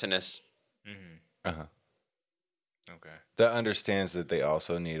the arsonist. Uh-huh. Okay. That understands that they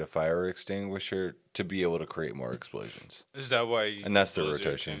also need a fire extinguisher to be able to create more explosions. Is that why? You And that's the Blizzard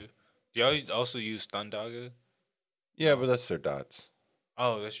rotation. too? Do y'all also use Thundaga? Yeah, but that's their dots.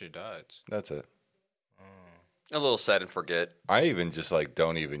 Oh, that's your dots. That's it. A little set and forget. I even just like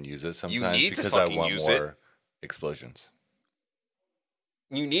don't even use it sometimes need to because I fucking want use it. more explosions.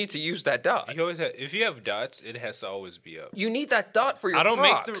 You need to use that dot. You always have, if you have dots, it has to always be up. You need that dot for your I don't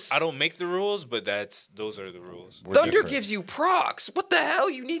procs. make the rules, but those are the rules. We're Thunder different. gives you procs. What the hell?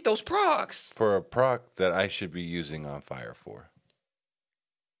 You need those procs. For a proc that I should be using on fire for.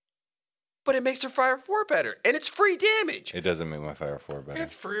 But it makes their Fire 4 better. And it's free damage. It doesn't make my fire 4 better.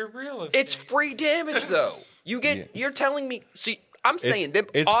 It's free real estate. It's free damage though. You get Yeah. you're telling me see I'm saying them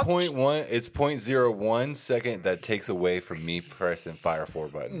It's off- 0.1. It's 0.01 second that takes away from me pressing fire 4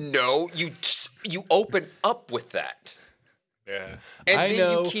 button. No, you open up with that. Yeah. And I then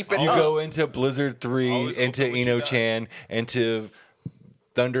know. you keep it You up. go into Blizzard 3, Always into open with your Eno dots. Chan, into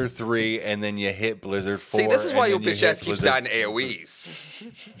Thunder 3, and then you hit Blizzard 4. See, this is why and your then you bitch hit ass keeps Blizzard- dying to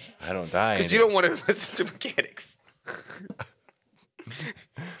AoEs. I don't die. Because in you it. don't want to listen to mechanics.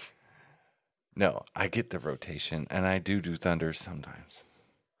 No, I get the rotation, and I do thunders sometimes.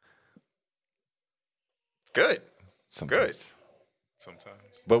 Good. Sometimes. Sometimes.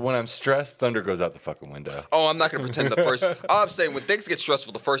 But when I'm stressed, thunder goes out the fucking window. Oh, I'm not gonna pretend the first. All I'm saying, when things get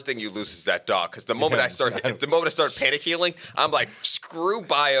stressful, the first thing you lose is that dog. Because the moment I start panic healing, I'm like, screw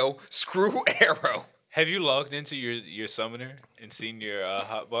bio, screw arrow. Have you logged into your summoner and seen your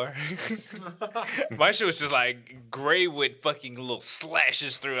hotbar? My shit was just like gray with fucking little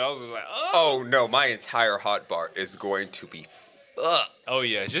slashes through. I was just like, oh. Oh no, my entire hotbar is going to be fucked. Oh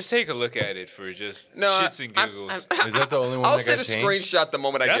yeah, just take a look at it for just No, shits and giggles. Is that the only one I'll that send got a changed? screenshot the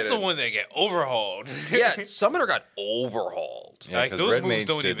moment I That's get the it. one that get overhauled. Yeah, Summoner got overhauled. Yeah, Like, 'cause those Red moves Mage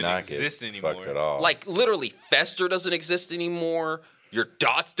don't did even not get exist fucked anymore. at all. Like literally, Fester doesn't exist anymore. Your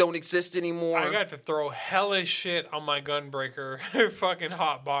dots don't exist anymore. I got to throw hellish shit on my Gunbreaker fucking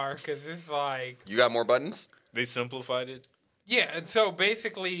hotbar because it's like, You got more buttons? They simplified it. yeah. And so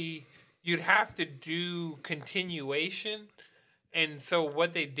basically, you'd have to do continuation. And so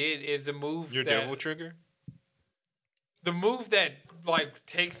what they did is the move Your that devil trigger. the move that like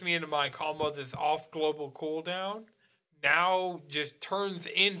takes me into my combo that's off global cooldown now just turns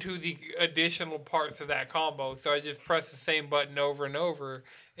into the additional parts of that combo. So I just press the same button over and over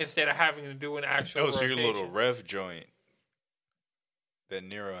instead of having to do an actual Oh, so your rotation. little rev joint that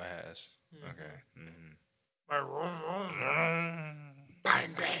Nero has. Okay.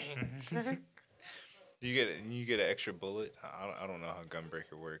 Bang bang. You get an extra bullet. I don't know how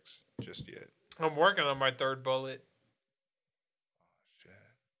Gunbreaker works just yet. I'm working on my third bullet. Shit.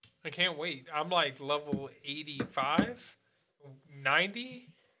 I can't wait. I'm like level 85, 90.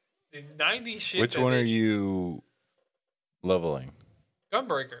 The 90 shit. Which that one they are you leveling?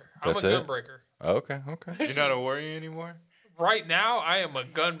 Gunbreaker. That's I'm a it? Gunbreaker. Okay, okay. You're not a warrior anymore. Right now, I am a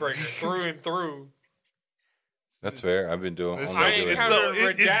Gunbreaker through and through. That's fair. I've been doing. It's I'm I not ain't doing-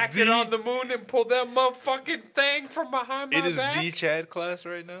 counted it's redacted the- on the moon and pulled that motherfucking thing from behind my It is back. the Chad class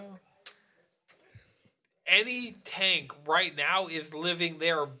right now. Any tank right now is living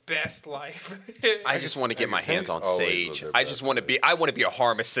their best life. I just want to get my guess hands on always Sage. live their I best just want to be. I want to be a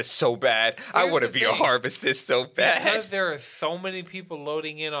Harmicist so bad. I Here's want to the be a thing. Harmicist so because bad. there are so many people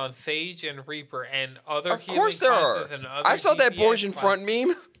loading in on Sage and Reaper and other Of course healing there are. classes and other I saw that DPS Borgian classes. front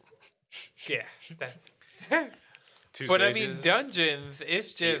meme. Yeah. That. Two But I mean, Sages, dungeons,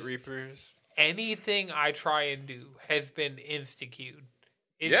 it's 8 just Reapers. anything I try and do has been insta-queued.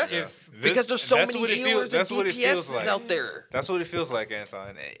 It's Yeah. just Because there's so That's many what it healers and that's what it feels DPS like. out there. That's what it feels like,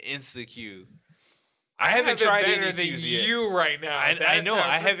 Anton. Insta Q. I have haven't it tried better any than Qs yet. you right now. I That's know. how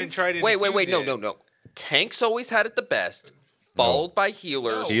I haven't freaking- tried any Wait, Qs no, yet. no. Tanks always had it the best, followed by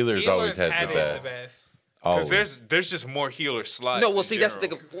healers. No, Healers always had the it best. Because Always. there's just more healer slots. No, well, in see, that's the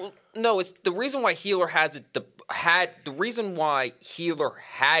general. thing. Well, no, it's the reason why healer has it. The reason why healer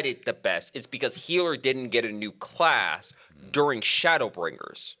had it the best is because healer didn't get a new class during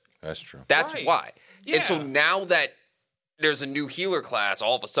Shadowbringers. That's true. That's Right. why. And so Yeah. now that there's a new healer class,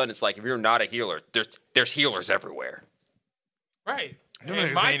 all of a sudden it's like if you're not a healer, there's healers everywhere. Right. Them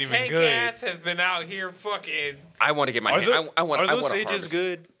And niggas my ain't even tank good. ass has been out here fucking. I want to get my. Are, hand, those, I want. are I those want a sages harvest.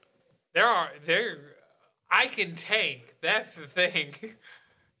 good? There. I can tank. That's the thing.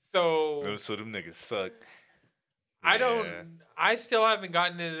 So So them niggas suck. I Yeah. don't. I still haven't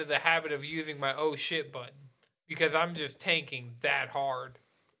gotten into the habit of using my oh shit button because I'm just tanking that hard.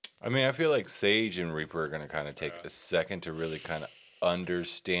 I mean, I feel like Sage and Reaper are going to kind of take a second to really kind of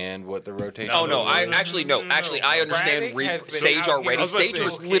understand what the rotation Oh no, is. I understand Braddock has been Sage out here already. I was about to Sage say,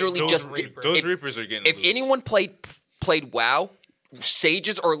 was literally those just Reapers. Those if- Reapers are getting If loose. anyone played WoW,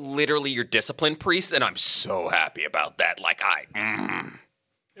 Sages are literally your discipline priests, and I'm so happy about that. Like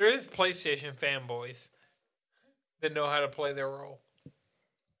There is PlayStation fanboys that know how to play their role.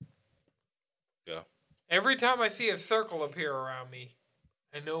 Yeah. Every time I see a circle appear around me,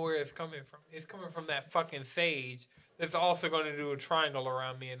 I know where it's coming from. It's coming from that fucking Sage that's also going to do a triangle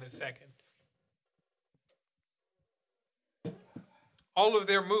around me in a second. All of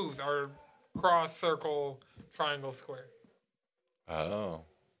their moves are cross, circle, triangle, square. Oh.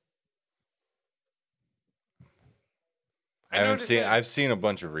 I I haven't noticed seen. that- I've seen a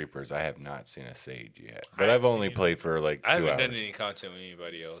bunch of Reapers. I have not seen a Sage yet, but I've I've only seen- played for like 2 I haven't hours. done any content with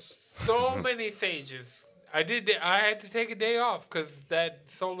anybody else. So many Sages. I had to take a day off because that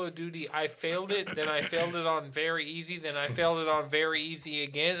solo duty, I failed it. Then I failed it on very easy. Then I failed it on very easy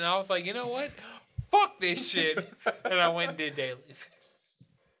again. And I was like, you know what? Fuck this shit. And I went and did dailies.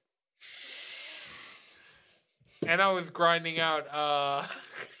 And I was grinding out,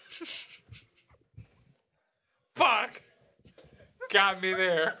 fuck. Got me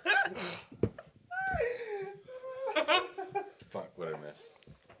there. Fuck, what I missed.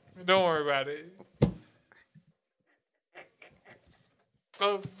 Don't worry about it.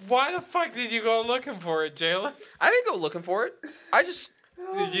 Why the fuck did you go looking for it, Jalen? I didn't go looking for it. I just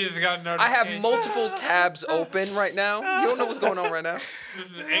You just got I notification. have multiple tabs open right now. You don't know what's going on right now.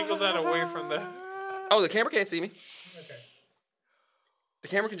 Just angle that away from the. Oh, the camera can't see me. Okay. The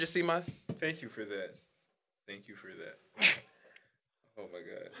camera can just see my. Thank you for that. Thank you for that. Oh my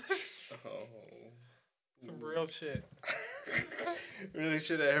god. Oh. Some real shit. Really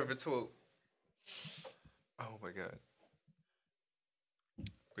should have ever told. Oh my god.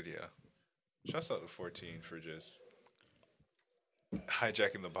 But yeah. Shouts out to 14 for just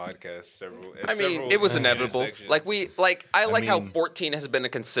hijacking the podcast several. I mean, it was inevitable. intersections. I like how mean- 14 has been a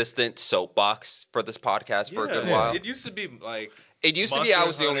consistent soapbox for this podcast for a good Yeah, while. It used to be like It used to be I Monster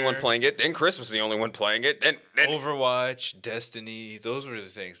was the only one Hunter. playing it, then Chris was the only one playing it, and Overwatch, Destiny. Those were the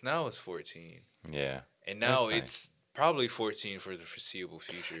things. Now it's 14, Yeah. and now That's nice. it's probably 14 for the foreseeable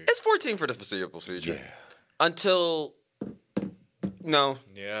future. it's 14 for the foreseeable future. Yeah. Until no,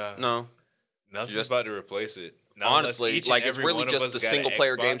 Yeah, no. nothing's Just- about to replace it. Not unless Honestly, each and like it's every really one of just us the got an single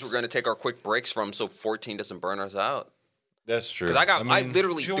player Xbox. games we're going to take our quick breaks from, so 14 doesn't burn us out. That's true. Because I mean,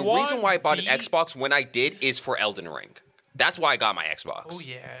 literally the Jawan reason why I bought an beat- Xbox when I did is for Elden Ring. That's why I got my Xbox. Oh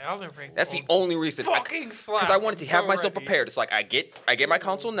yeah, Elden Ring. That's the only reason. fucking slap. Because I wanted to have I'm so myself ready. prepared. It's like I get my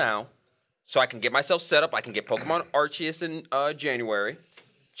console now, so I can get myself set up. I can get Pokemon Arceus in January,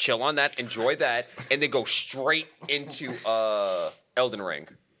 chill on that, enjoy that, and then go straight into Elden Ring.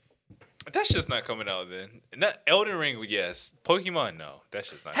 That's just not coming out then. Not Elden Ring, yes. Pokemon, no. That's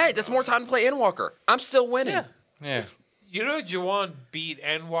just not. Hey, coming that's out. more time to play Endwalker. I'm still winning. Yeah. Yeah. You know, Jawan beat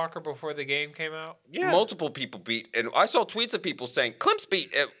Endwalker before the game came out. Yeah. Multiple people beat, and I saw tweets of people saying Clemps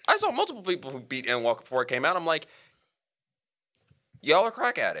beat. I saw multiple people who beat Endwalker before it came out. I'm like, y'all are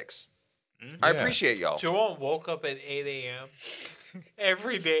crack addicts. I Yeah. appreciate y'all. Jawan woke up at 8 a.m.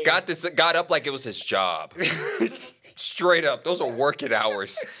 every day. Got up like it was his job. Straight up, those are working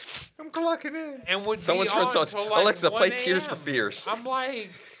hours. I'm clocking in. and would Someone be turns on on till like Alexa, play 1 Tears for a.m.. Fears. I'm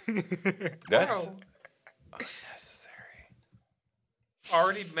like, That's wow. necessary.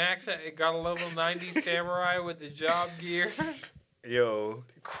 Already maxed it. Got a level 90 samurai with the job gear. Yo,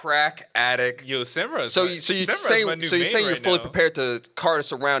 Crack addict. Samurai. So you're saying you're fully prepared to cart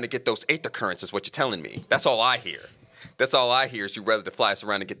us around and get those aether currents is what you're telling me. That's all I hear. That's all I hear is you rather to fly us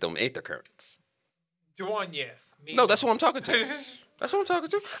around and get them aether currents. Jawan, yes. Me. No, that's who I'm talking to. That's what I'm talking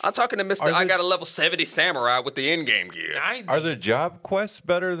to. I'm talking to Mr. Are I the- got a level 70 samurai with the in-game gear. 90. Are the job quests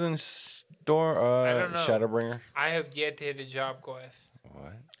better than don't know. Shadowbringer? I have yet to hit a job quest.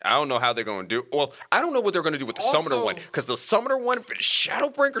 What? I don't know how they're going to do. Well, I don't know what they're going to do with the Summoner Also- one because the Summoner one for the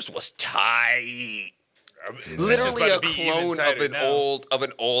Shadowbringers was tight. Literally a clone of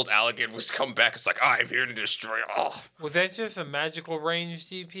an old Allergan was come back. It's like I'm here to destroy all. Was that just a magical range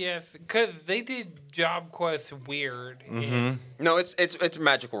DPS? Because they did job quests weird. in- No, it's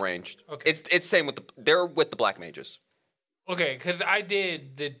magical ranged. Okay. It's same with they're with the black mages. Okay, because I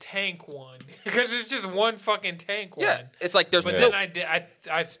did the tank one. Because it's just one fucking tank one. Yeah, it's like there's But no. then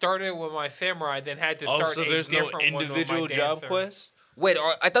I started with my samurai, then had to start Also, a there's no different one with my individual job dancer. quest. Wait,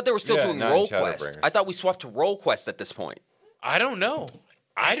 I thought they were still Yeah, doing not Roll Shadowbringers. Quest. I thought we swapped to Roll Quest at this point. I don't know.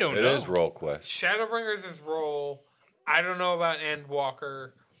 I don't It know. is Roll Quest. Shadowbringers is roll. I don't know about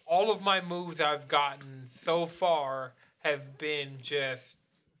Endwalker. All of my moves I've gotten so far have been just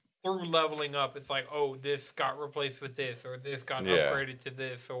through leveling up. It's like, oh, this got replaced with this, or this got Yeah. upgraded to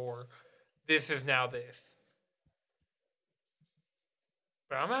this, or this is now this.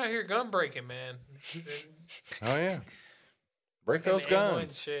 But I'm out here gun breaking, man. Oh yeah, break those And A1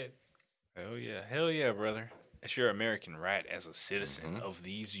 guns. shit. Hell yeah, brother. It's your American right as a citizen of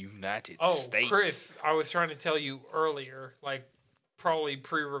these United Oh, States. Chris, I was trying to tell you earlier, like probably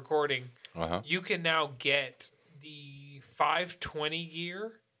pre-recording, you can now get the 520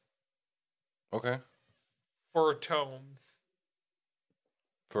 gear Okay. for tomes.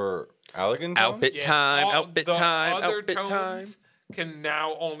 For Allegan Town? Outfit Yeah, time, all outfit the time, other outfit tomes time. can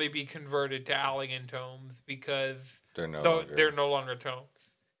now only be converted to Allegan tomes because They're no they're no longer tomes.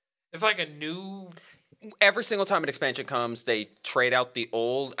 It's like a new. Every single time an expansion comes, they trade out the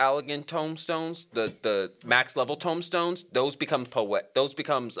old Allegan tomestones, the max level tomestones. Those becomes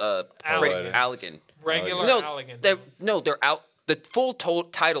Allegan. Regular No, Allegan they're, tomes. no, they're out. The full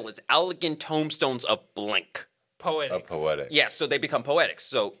title is Allegan Tomestones of Blink. Poetic. Poetic. Yeah, so they become poetics.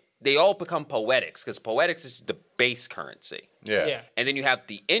 So they all become poetics because poetics is the base currency. Yeah. Yeah. And then you have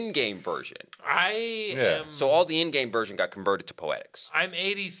the in-game version. I am. So all the in-game version got converted to poetics. I'm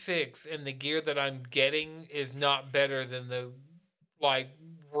 86, and the gear that I'm getting is not better than the like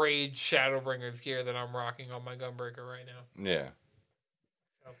Rage Shadowbringers gear that I'm rocking on my Gunbreaker right now. Yeah.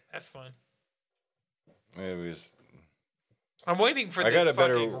 So that's fun. It was. I'm waiting for I got this a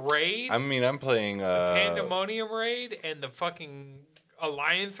better- fucking raid, I mean, I'm playing. Pandemonium raid, and the fucking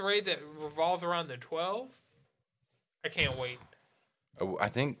Alliance raid that revolves around the 12. I can't wait. I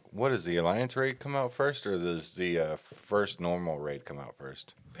think what does the Alliance raid come out first, or does the first normal raid come out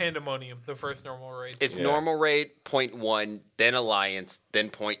first? Pandemonium, the first normal raid. It's Yeah. normal raid, point 1, then Alliance,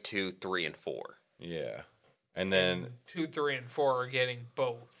 then point 2, 3, and 4. Yeah, and then 2, 3, and 4 are getting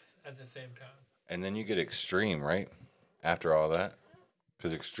both at the same time. you get Extreme, right? After all that,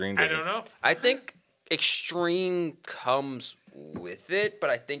 because Extreme. I don't know. I think Extreme comes with it, but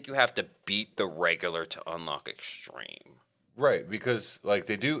I think you have to beat the regular to unlock Extreme. Right, because like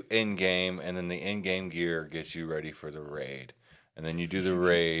they do in game, and then the in game gear gets you ready for the raid, and then you do the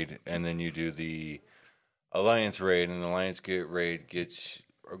raid, and then you do the Alliance raid, and the Alliance raid gets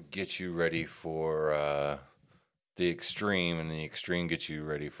you ready for the Extreme, and the Extreme gets you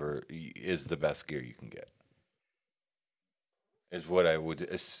ready for is the best gear you can get. Is what I would.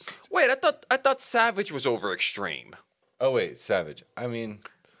 Wait, I thought Savage was over Extreme. Oh wait, Savage. I mean,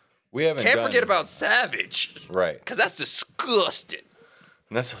 we haven't. Can't done, forget about Savage. right, Because that's disgusting.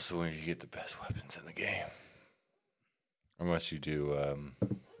 and that's also when you get the best weapons in the game. Unless you do.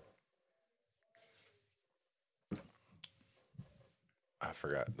 I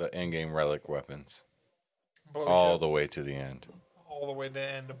forgot the in-game relic weapons Boja, all the way to the end, all the way to the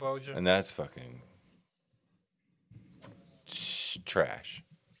end of Boja. and that's fucking trash.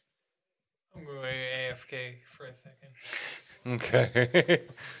 I'm going AFK for a second. Okay,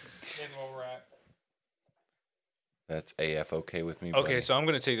 Then we'll wrap. that's AF okay with me. Okay, buddy? so I'm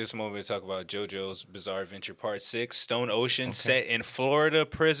going to take this moment to talk about JoJo's Bizarre Adventure Part 6, Stone Ocean, set in Florida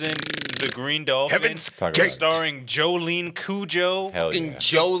prison, The Green Dolphin, Heaven's Talk about it. starring Jolene Cujo. Hell Fucking yeah.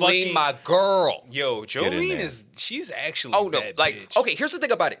 Jolene, fucking- my girl. Yo, in Jolene there. she's actually Oh no, that like bitch. okay. Here's the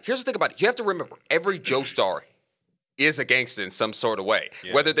thing about it. You have to remember, every Joestar is a gangster in some sort of way.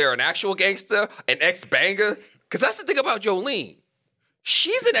 Yeah. Whether they're an actual gangster, an ex-banger. Because that's the thing about Jolene.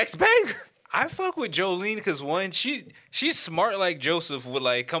 She's an ex-banger. I fuck with Jolene because one, she's smart like Joseph with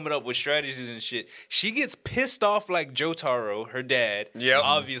like coming up with strategies and shit. She gets pissed off like Jotaro, her dad, Yep.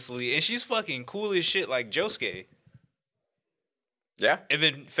 obviously, and she's fucking cool as shit like Josuke, Yeah. and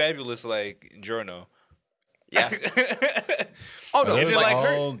then fabulous like Giorno. Yeah. Oh no, Are And those then, like,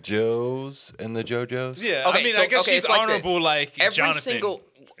 her- all Joes and the JoJos? Yeah, Okay, I mean, so- I guess okay, she's it's like this. honorable like every Jonathan. single.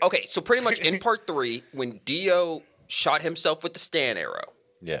 Okay, so pretty much in part 3, when Dio shot himself with the Stan arrow,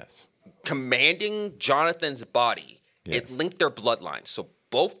 Yes. commanding Jonathan's body, Yes. it linked their bloodlines. So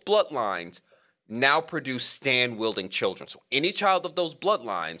both bloodlines now produce Stan wielding children. So any child of those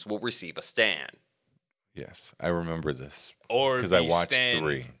bloodlines will receive a Stan. Yes. I remember this or because I be watched Stan,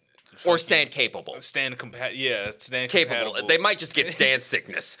 3. Or Stan capable. Stan Stan Capable. compatible. They might just get Stan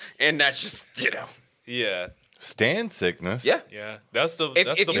sickness. And that's just, Yeah, Stan sickness. Yeah. yeah. That's the If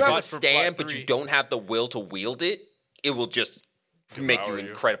that's you the have a plot for Stan plot but 3. you don't have the will to wield it, it will just make you Devour you.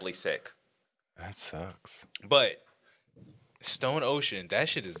 incredibly sick. That sucks. But Stone Ocean. That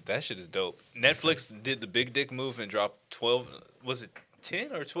shit is dope. Netflix did the big dick move and dropped 12. Was it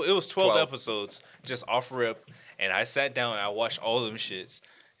 10 or 12? It was 12 episodes just off rip. And I sat down and I watched all of them shits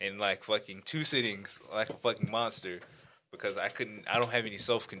in like fucking 2 sittings, like a fucking monster. Because I don't have any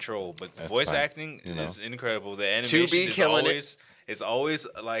self control. But the voice acting is incredible. The animation is always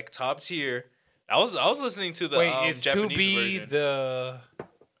like top tier. I was listening to the is Japanese 2B version.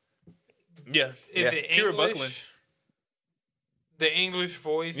 Is it Kira English? Buckland. The English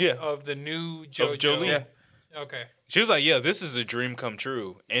voice of the new JoJo. Of Jolene. Okay. She was like, "Yeah, this is a dream come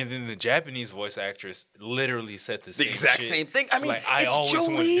true." And then the Japanese voice actress literally said the exact shit. same thing. I mean, like, I it's always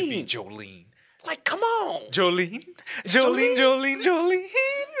wanted to be Jolene. Jolene. Like, come on. Jolene.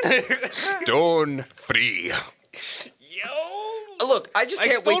 Stone free. Yo. Look, I just Like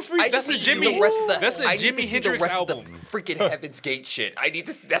can't Stone wait. Free, I that's just a need to see Jimi- the rest of the. that's a I need to Jimi see Hendrix the rest album. of the freaking Heaven's Gate shit. I need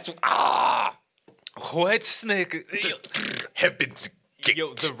to. That's What Snick? Heaven's Gate.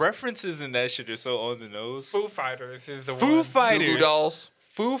 Yo, the references in that shit are so on the nose. Foo Fighters is the Foo one. Fighters. Goo Goo Dolls.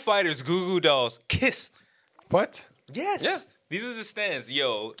 Foo Fighters, Goo Goo Dolls, Kiss. What? Yes. Yeah. These are the stands.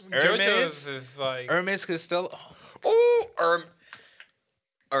 Yo, JoJo's Hermes. is like Hermes Costello. Oh,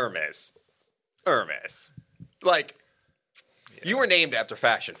 Hermes. Like, you were named after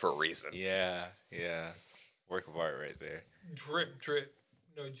fashion for a reason. Yeah. Work of art right there. drip,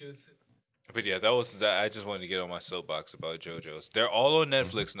 no juice. But yeah, I just wanted to get on my soapbox about JoJo's. They're all on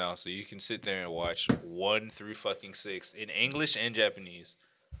Netflix now, so you can sit there and watch 1 through fucking 6 in English and Japanese.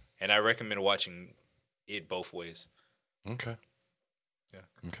 And I recommend watching it both ways. Okay. Yeah.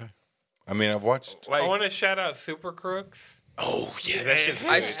 Okay. I mean, I've watched. I want to shout out Super Crooks. Oh yeah, that shit's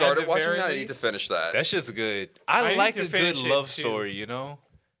I good. started At the watching very that. I need least. to finish that. That shit's good. I I need like to a good finish it, love too. story, you know?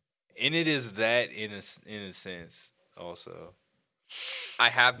 And it is that in a sense also. I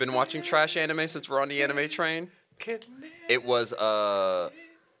have been watching trash anime since we're on the anime train. It was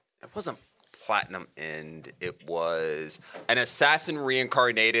it wasn't Platinum End. It was an assassin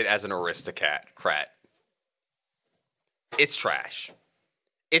reincarnated as an aristocrat. It's trash.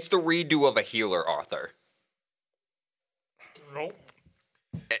 It's the redo of a healer author. Nope.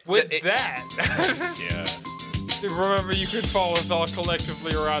 With that, Yeah. remember you can follow us all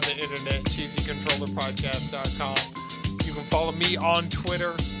collectively around the internet, TVControllerPodcast.com. You can follow me on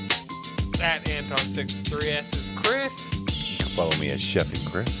Twitter at Anton63S is Chris, You can follow me at Chef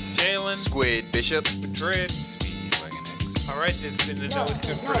and Chris. Jalen, Squid Bishop. Madrid. Alright, this has been the No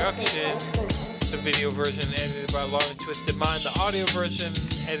It's Good production. The video version edited by Long and Twisted Mind. The audio version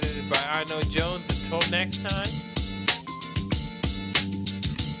edited by I Know Jones. Until next time.